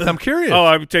going with? I'm curious. Oh,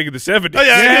 I'm taking the 70s. Oh,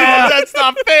 yeah. No, that's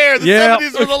not fair. The Yeah.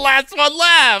 70s were the last one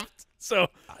left. So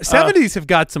 70s have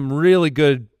got some really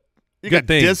good You good got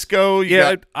things. disco. You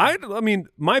yeah, got, I mean,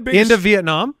 my biggest Into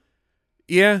Vietnam.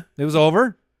 yeah, It was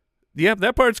over. yeah,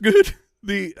 that part's good.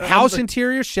 The House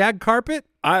interior, shag carpet.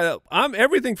 I'm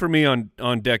everything for me on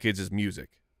Decades is music.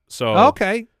 So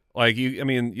Okay. like a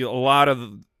lot of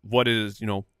what is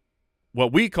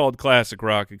what we called classic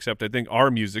rock, except I think our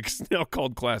music is now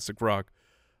called classic rock.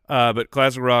 But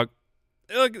classic rock,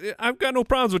 look, I've got no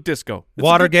problems with disco.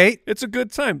 Watergate. It's a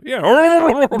good time. Yeah.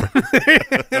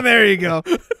 There you go.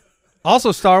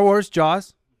 Also, Star Wars,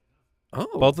 Jaws.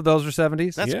 Oh, Both of those were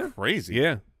 70s. that's yeah. crazy.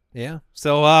 Yeah. Yeah.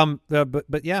 So,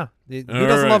 but yeah, who All doesn't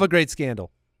right. love a great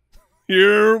scandal?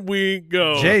 Here we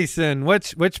go. Jason,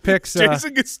 which picks?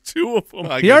 Jason gets 2 of them.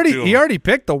 I he get already two. he already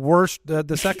picked the worst,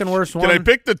 the second worst one. Can I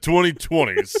pick the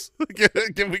 2020s?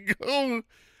 Can we go?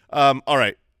 All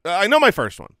right. I know my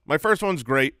first one. My first one's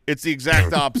great. It's the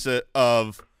exact opposite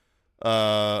of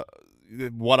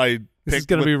what I picked. This is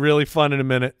going to be really fun in a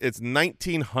minute. It's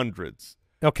 1900s.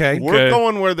 Okay. We're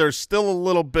going where there's still a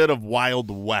little bit of Wild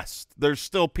West. There's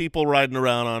still people riding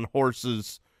around on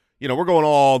horses. We're going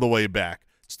all the way back.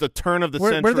 It's the turn of the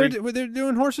century. Were they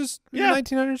doing horses in Yeah. the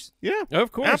 1900s? Yeah,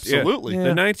 Of course. absolutely.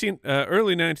 Yeah. The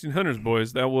early 1900s,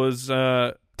 boys. That was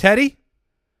Teddy?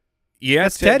 yeah,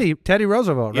 That's Teddy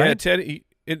Roosevelt, Yeah, right? Teddy.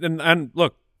 And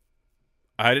look,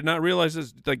 I did not realize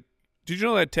this. Like, did you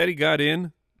know that Teddy got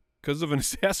in because of an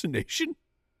assassination?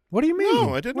 What do you mean?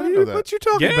 No, I did not know that. What you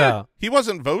talking Yeah. about? He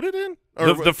wasn't voted in?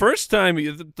 Or The first time,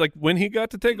 like when he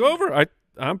got to take over,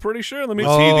 I'm pretty sure. Let me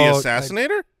was see. he the Oh,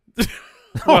 assassinator?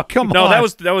 Oh, come No, on. that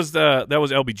was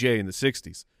LBJ in the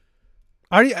 60s.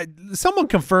 Someone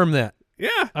confirm that.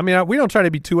 Yeah, I mean, we don't try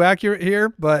to be too accurate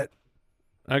here, but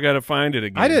I got to find it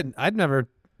again. I'd never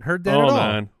heard that Hold at all.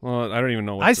 on. Well, I don't even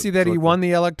know. What I see that he won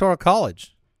the Electoral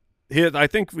College. I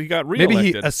think he got Maybe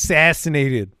reelected. he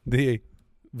assassinated the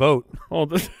vote.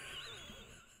 Hold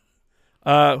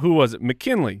on. Who was it?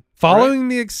 McKinley. Following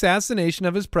the assassination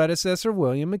of his predecessor,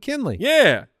 William McKinley.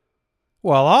 Yeah,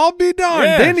 Well, I'll be darned.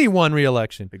 Yes. Then he won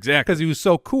re-election. exactly. Because he was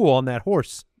so cool on that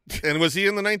horse. And was he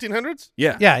in the 1900s?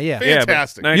 Yeah, Yeah. Yeah, but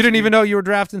Fantastic. You didn't even know you were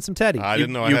drafting some Teddy. I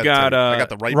didn't know you I had got, to. I got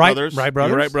the Wright Wright- brothers. Wright The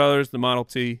brothers? Wright brothers, the Model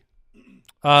T.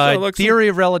 So it looks Theory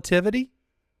of relativity.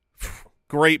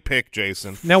 Great pick,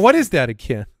 Jason. Now, what is that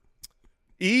again?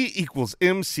 E equals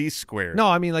MC squared. No,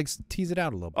 I mean, like, tease it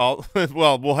out a little bit.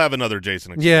 Well, we'll have another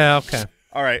Jason. Yeah, okay.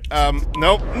 All right.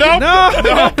 Nope. Nope.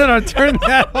 No, turn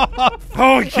that off.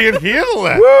 Oh, I can't handle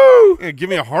that. Woo! Yeah, give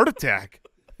me a heart attack.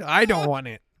 I don't want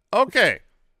it. Okay.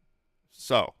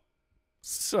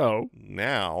 So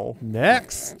now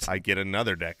Next. I get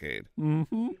another decade.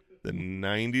 Mm-hmm. The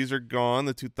 90s are gone.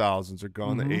 The 2000s are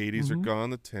gone. The 80s are gone.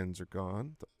 The 10s are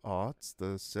gone. The aughts,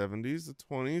 the 70s, the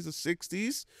 20s, the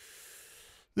 60s.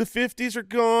 The 50s are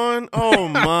gone. Oh,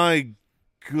 my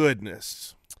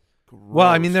goodness. Well,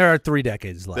 I mean, Gross. there are 3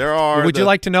 decades left. There are Would you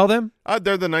like to know them?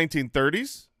 They're the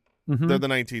 1930s. Mhm. They're the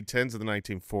 1910s and the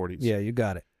 1940s. Yeah, you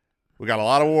got it. We got a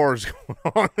lot of wars going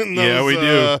on in those, Yeah, we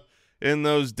do. In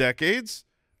those decades.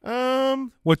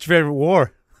 What's your favorite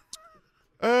war?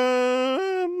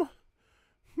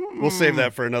 We'll save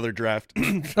that for another draft.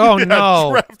 Oh, Yeah, no.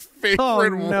 draft favorite Oh,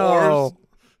 no. wars.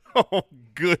 Oh,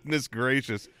 goodness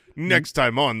gracious. Next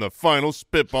time on the final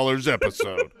Spitballers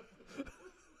episode.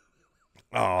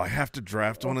 Oh, I have to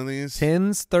draft one of these?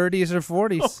 10s, 30s, or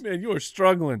 40s. Oh man, you are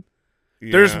struggling.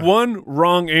 Yeah. There's one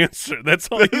wrong answer. That's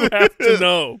all you have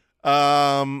to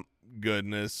know.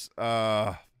 Goodness.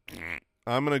 I'm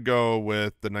going to go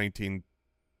with the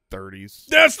 1930s.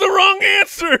 That's the wrong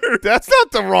answer. That's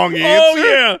not the wrong answer. Oh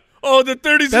yeah. Oh, the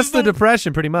 30s. That's is the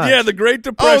Depression, pretty much. Yeah, the Great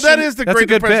Depression. Oh, that is the That's Great a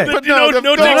good Depression. pick. But No, no,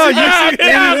 no, no,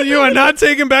 no, no, you are not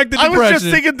taking back the I Depression. was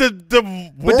just thinking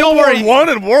the World don't War worry. One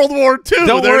and World War Two.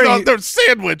 Don't they're worry. not- they're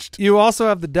sandwiched. You also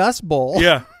have the Dust Bowl.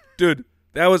 Yeah, dude.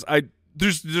 That was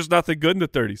There's nothing good in the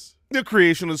 30s. The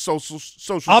creation of social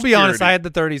I'll be honest, security. I had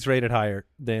the 30s rated higher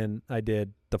than I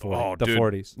did the 40s. Oh, the dude.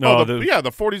 40s. No,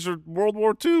 the 40s are World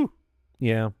War Two.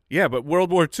 Yeah. Yeah, but World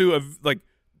War II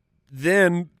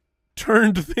then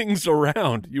turned things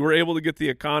around. You were able to get the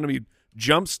economy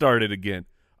jump started again.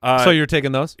 So you're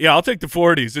taking those? Yeah, I'll take the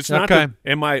 40s. It's not Okay.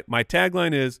 and my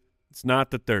tagline is it's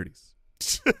not the 30s.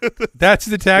 That's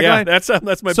the tagline? Yeah, that's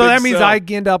my so big that means sell. I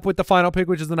end up with the final pick,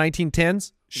 which is the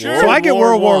 1910s. Sure. So I get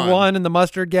World War One. One and the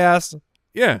mustard gas.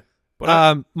 Yeah.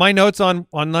 But My notes on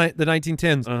the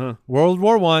 1910s. uh-huh. World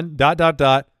War One. ...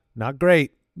 Not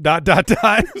great. ...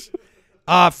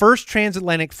 First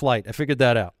transatlantic flight. I figured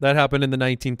that out. That happened in the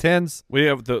 1910s. We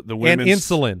have the And women's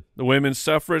insulin. The women's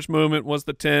suffrage movement was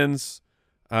the 10s.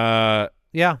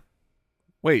 Yeah.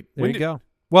 Wait, There when you did- go.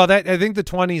 Well, I think the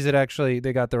 20s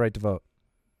they got the right to vote.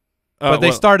 But they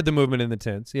well, started the movement in the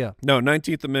 10s. Yeah. No,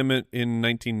 19th Amendment in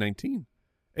 1919.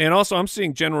 And also, I'm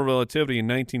seeing general relativity in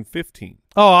 1915.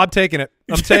 Oh, I'm taking it.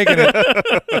 I'm taking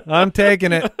it. I'm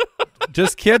taking it.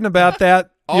 Just kidding about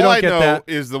that. You All don't I get know that.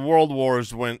 is the world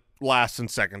wars went last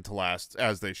and second to last,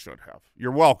 as they should have.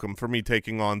 You're welcome for me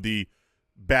taking on the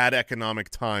bad economic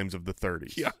times of the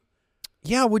 30s. Yeah.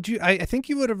 Yeah, would you? I think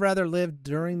you would have rather lived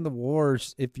during the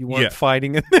wars if you weren't Yeah.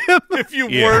 fighting in them. If you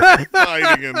Yeah. weren't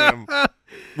fighting in them.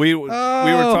 We were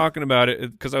Oh. talking about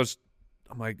it because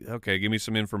I'm like, okay, give me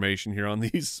some information here on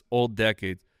these old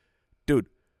decades. Dude,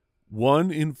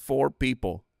 1 in 4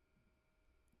 people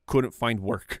couldn't find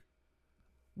work.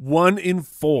 1 in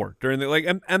 4 during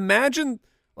the imagine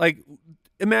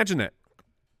that.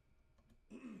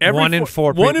 Every 1 in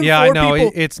 4 one people. in Yeah, four I know.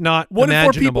 people- It's not 1 in 4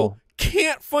 imaginable. people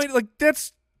can't find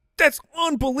that's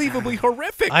unbelievably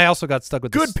horrific. I also got stuck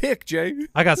with Good this. pick, Jay.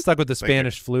 I got stuck with the Thank you.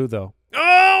 Spanish flu though,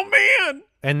 Oh man.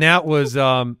 and that was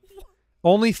only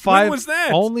was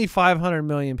that? Only 500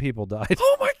 million people died.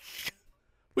 Oh my.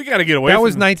 We got to get away That from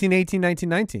was 1918,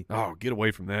 1919. Oh, get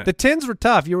away from that. The 10s were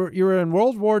tough. You were in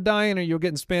World War dying, or you were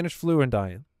getting Spanish flu and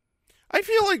dying. I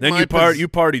feel like Then my you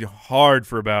partied hard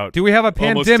for about. Do we have a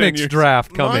Almost 10 pandemics years.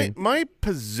 draft coming? my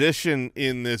position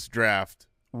in this draft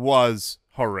was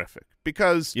horrific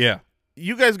because Yeah.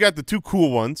 you guys got the 2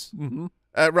 cool ones Mm-hmm.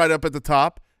 right up at the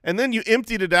top, and then you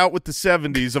emptied it out with the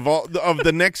 70s of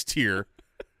the next tier,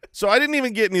 So I didn't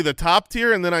even get any of the top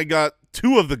tier, and then I got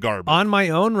 2 of the garbage. On my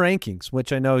own rankings,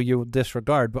 which I know you will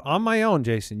disregard, but on my own,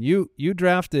 Jason, you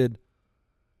drafted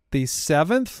the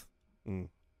 7th,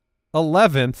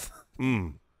 11th,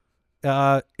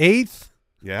 8th,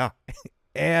 yeah.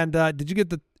 and did you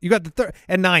get you got the 3rd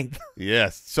and 9th?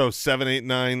 Yes. So 7, 8,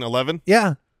 9, 11.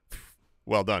 Yeah.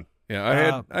 Well done.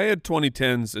 Yeah, I had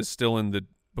 2010s as still in the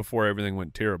before everything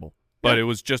went terrible, but it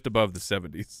was just above the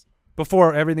 70s.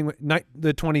 Before everything went,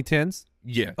 the 2010s?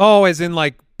 Yeah. Oh, as in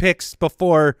like picks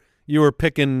before you were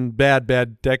picking bad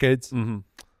decades? Mm-hmm.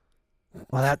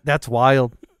 Well, that's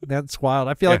wild. That's wild.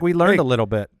 I feel like we learned a little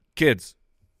bit. Kids,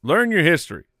 learn your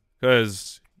history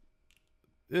because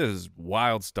there's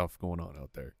wild stuff going on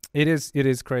out there. It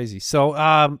is crazy. So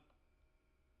I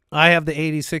have the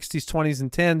 80s, 60s, 20s,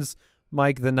 and 10s.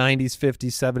 Mike, the 90s,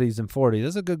 50s, 70s, and 40s.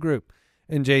 That's a good group.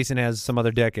 And Jason has some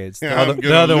other decades. The I'm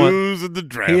the other gonna one. lose at the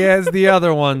draft. He has the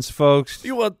other ones, folks.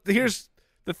 Well, here's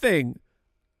the thing.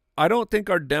 I don't think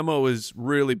our demo is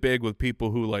really big with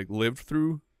people who like lived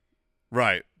through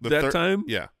Right. that time.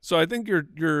 Yeah. So I think your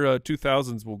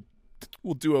 2000s will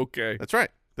do okay. That's right.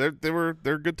 They're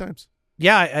good times.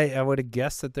 Yeah, I would have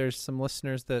guessed that there's some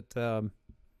listeners that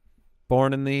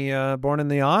born in the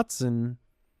aughts, and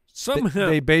Somehow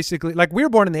they basically, like, we were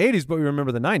born in the 80s, but we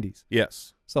remember the 90s.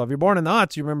 Yes. So if you're born in the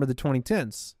aughts, you remember the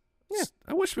 2010s. Yeah.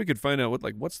 I wish we could find out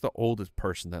what's the oldest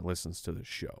person that listens to this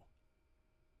show.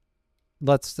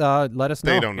 Let us know.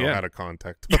 They don't know Yeah. how to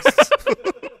contact us.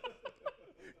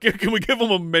 Can we give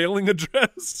them a mailing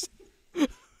address?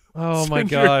 Oh my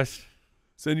Send your- gosh.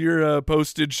 Send your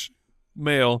postage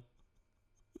mail.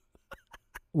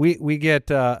 We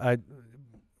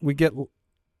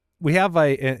have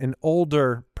an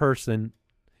older person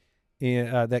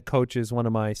that coaches one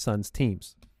of my son's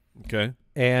teams, Okay.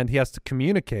 and he has to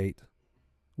communicate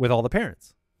with all the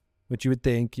parents, which you would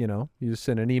think, you just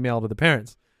send an email to the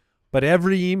parents, but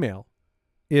every email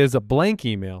is a blank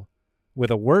email with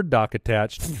a Word doc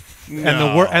attached,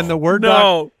 and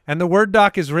the Word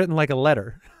doc is written like a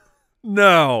letter.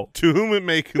 No. To whom it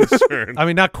may concern. I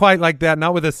mean, not quite like that,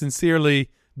 not with a sincerely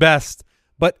best,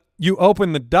 but you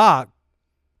open the doc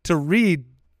to read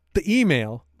the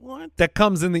email that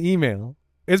comes in the email.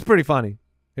 It's pretty funny.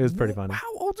 It was pretty funny.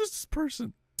 How old is this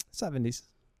person? 70s.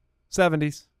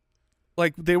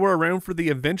 Like they were around for the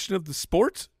invention of the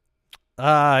sport?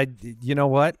 You know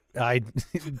what? I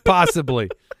possibly,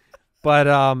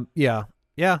 but yeah,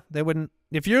 they wouldn't.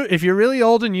 If you're really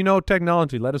old and you know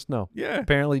technology, let us know. Yeah.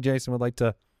 Apparently, Jason would like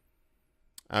to.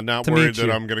 I'm not to worried meet that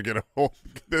you. I'm going to get a hold.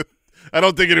 I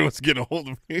don't think anyone's getting a hold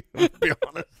of me. To be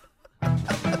honest.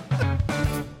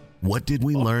 What did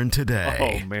we learn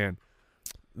today? Oh man.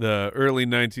 The early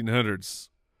 1900s.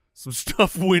 Some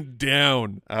stuff went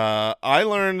down. I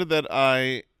learned that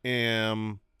I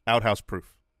am outhouse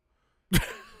proof.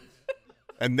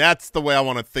 And that's the way I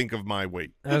want to think of my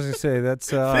weight. I was gonna say that's.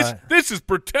 This is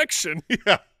protection.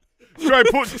 Yeah. Try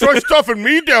stuffing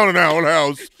me down an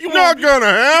outhouse. Not gonna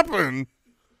happen.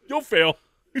 You'll fail.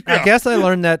 I guess I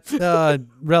learned that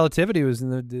relativity was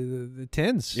in the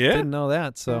tens. Yeah. Didn't know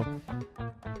that. So,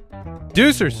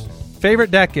 Deucers, favorite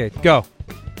decade? Go.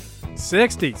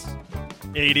 60s.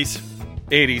 80s.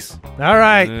 80s. All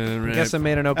right. All right. I guess I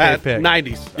made an okay pick.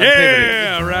 90s.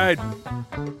 Yeah, all right.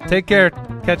 Take care.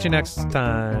 Catch you next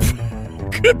time.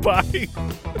 Goodbye.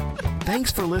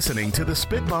 Thanks for listening to the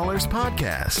Spitballers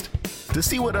Podcast. To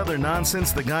see what other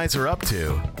nonsense the guys are up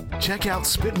to, check out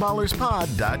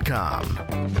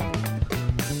SpitballersPod.com.